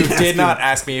 We You did did not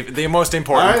ask me the most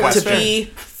important All right, that's question. to be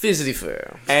physically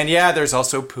fair. And yeah, there's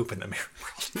also poop in the mirror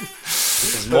world.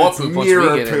 There's more it's poop once we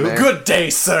mirror get in poop. there. Good day,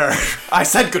 sir. I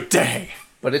said good day.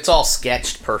 But it's all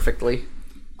sketched perfectly.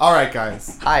 All right,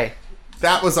 guys. Hi.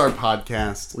 That was our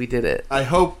podcast. We did it. I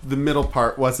hope the middle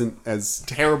part wasn't as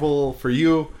terrible for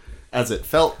you as it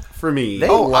felt for me. They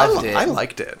loved it. I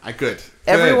liked it. Good.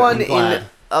 Everyone Good. I'm glad. in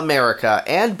America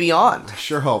and beyond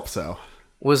Sure hope so.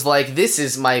 was like, this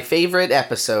is my favorite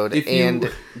episode, If you-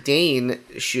 and Dane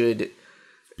should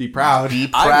Be proud. be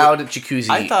proud Jacuzzi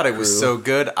I thought it was crew. so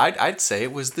good. I'd say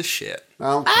it was the shit.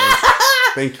 Okay.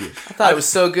 Thank you. I thought it was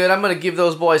so good. I'm going to give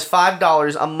those boys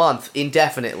 $5 a month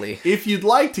indefinitely. If you'd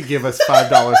like to give us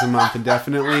 $5 a month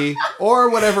indefinitely, or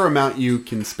whatever amount you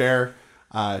can spare,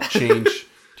 change.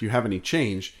 Do you have any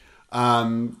change?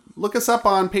 Look us up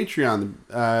on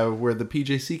Patreon. We're the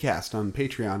PJC Cast on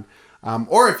Patreon.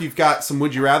 Or if you've got some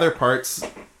Would You Rather parts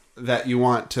that you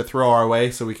want to throw our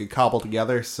way so we could cobble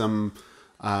together some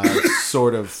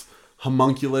sort of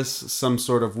homunculus, some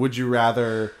sort of Would You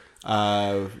Rather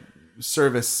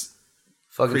service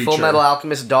Fucking creature. Full Metal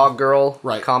Alchemist Dog Girl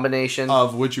Right. combination.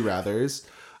 of Would You Rathers.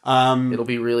 It'll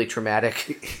be really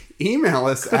traumatic. Email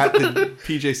us at the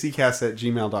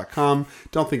pjccast@gmail.com.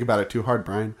 Don't think about it too hard,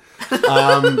 Brian.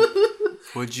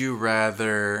 Would you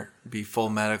rather be Full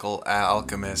Medical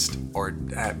Alchemist or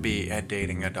be at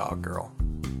dating a dog girl?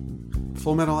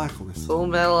 Full Metal Alchemist. Full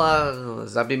Metal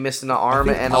Alchemist. I'd be missing an arm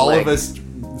I think and a all leg. of us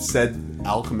said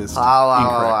alchemist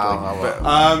Ow.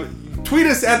 incorrectly. Tweet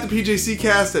us at the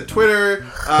PJCcast at Twitter.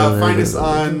 Find us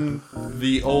on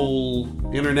the old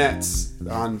internets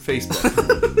on Facebook.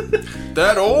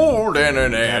 That old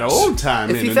internet. That old time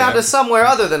If you internet. found us somewhere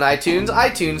other than iTunes,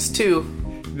 iTunes too.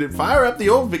 Fire up the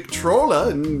old Victrola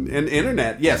and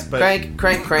internet. Yes, but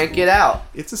Crank it out.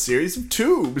 it's a series of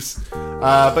tubes.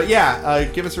 But yeah,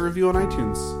 give us a review on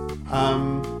iTunes.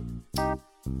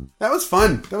 That was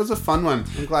fun. That was a fun one.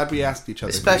 I'm glad we asked each other.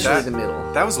 Especially the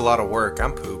middle. That was a lot of work.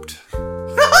 I'm pooped.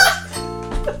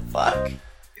 Fuck.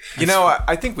 You know,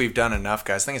 I think we've done enough,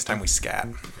 guys. I think it's time we scat.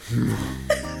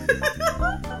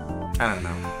 I don't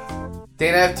know.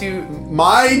 Dane, I have two.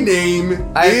 My name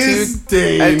is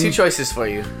Dane. I have two choices for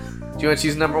you. Do you want to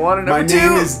choose number one or number My two?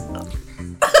 name is.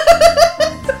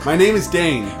 My name is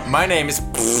Dane. My name is.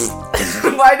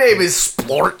 My name is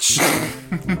Splorch.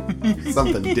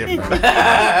 Something different.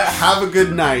 Have a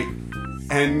good night,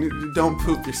 and don't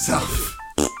poop yourself.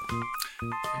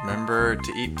 Remember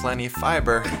to eat plenty of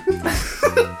fiber.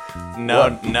 Know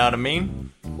what I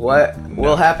mean? What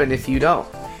will happen if you don't?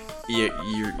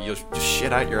 You'll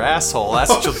shit out your asshole. That's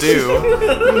what you'll do.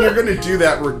 You're gonna do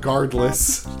that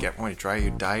regardless. Get one to draw you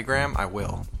a diagram? I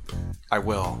will. I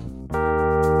will.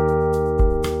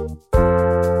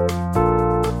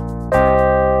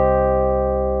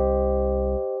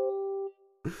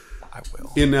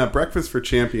 In Breakfast for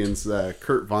Champions,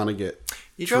 Kurt Vonnegut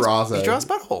He draws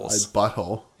buttholes. A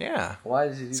butthole. Yeah. Why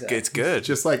does he do that? It's good.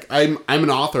 Just like I'm an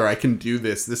author. I can do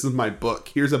this. This is my book.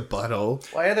 Here's a butthole.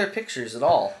 Why are there pictures at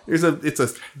all? It's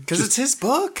Because it's his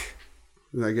book.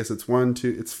 I guess it's 1,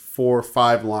 2, it's 4,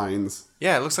 5 lines.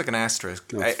 Yeah, it looks like an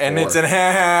asterisk. No, it's And 4. it's an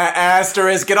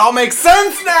asterisk. It all makes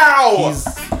sense now! He's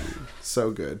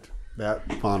so good. That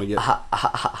Vonnegut.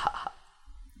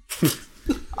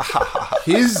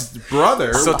 His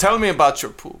brother. So tell me about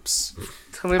your poops.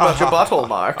 Tell me about your butthole,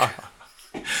 Mark.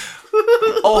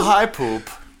 Oh, hi, poop.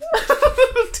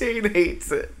 Dane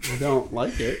hates it. I don't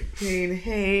like it. Dane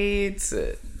hates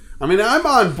it. I mean, I'm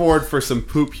on board for some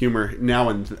poop humor now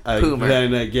and Poomer.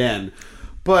 then again.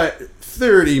 But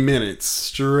 30 minutes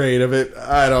straight of it,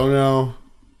 I don't know.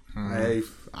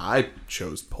 I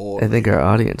chose poor. I think our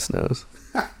audience knows.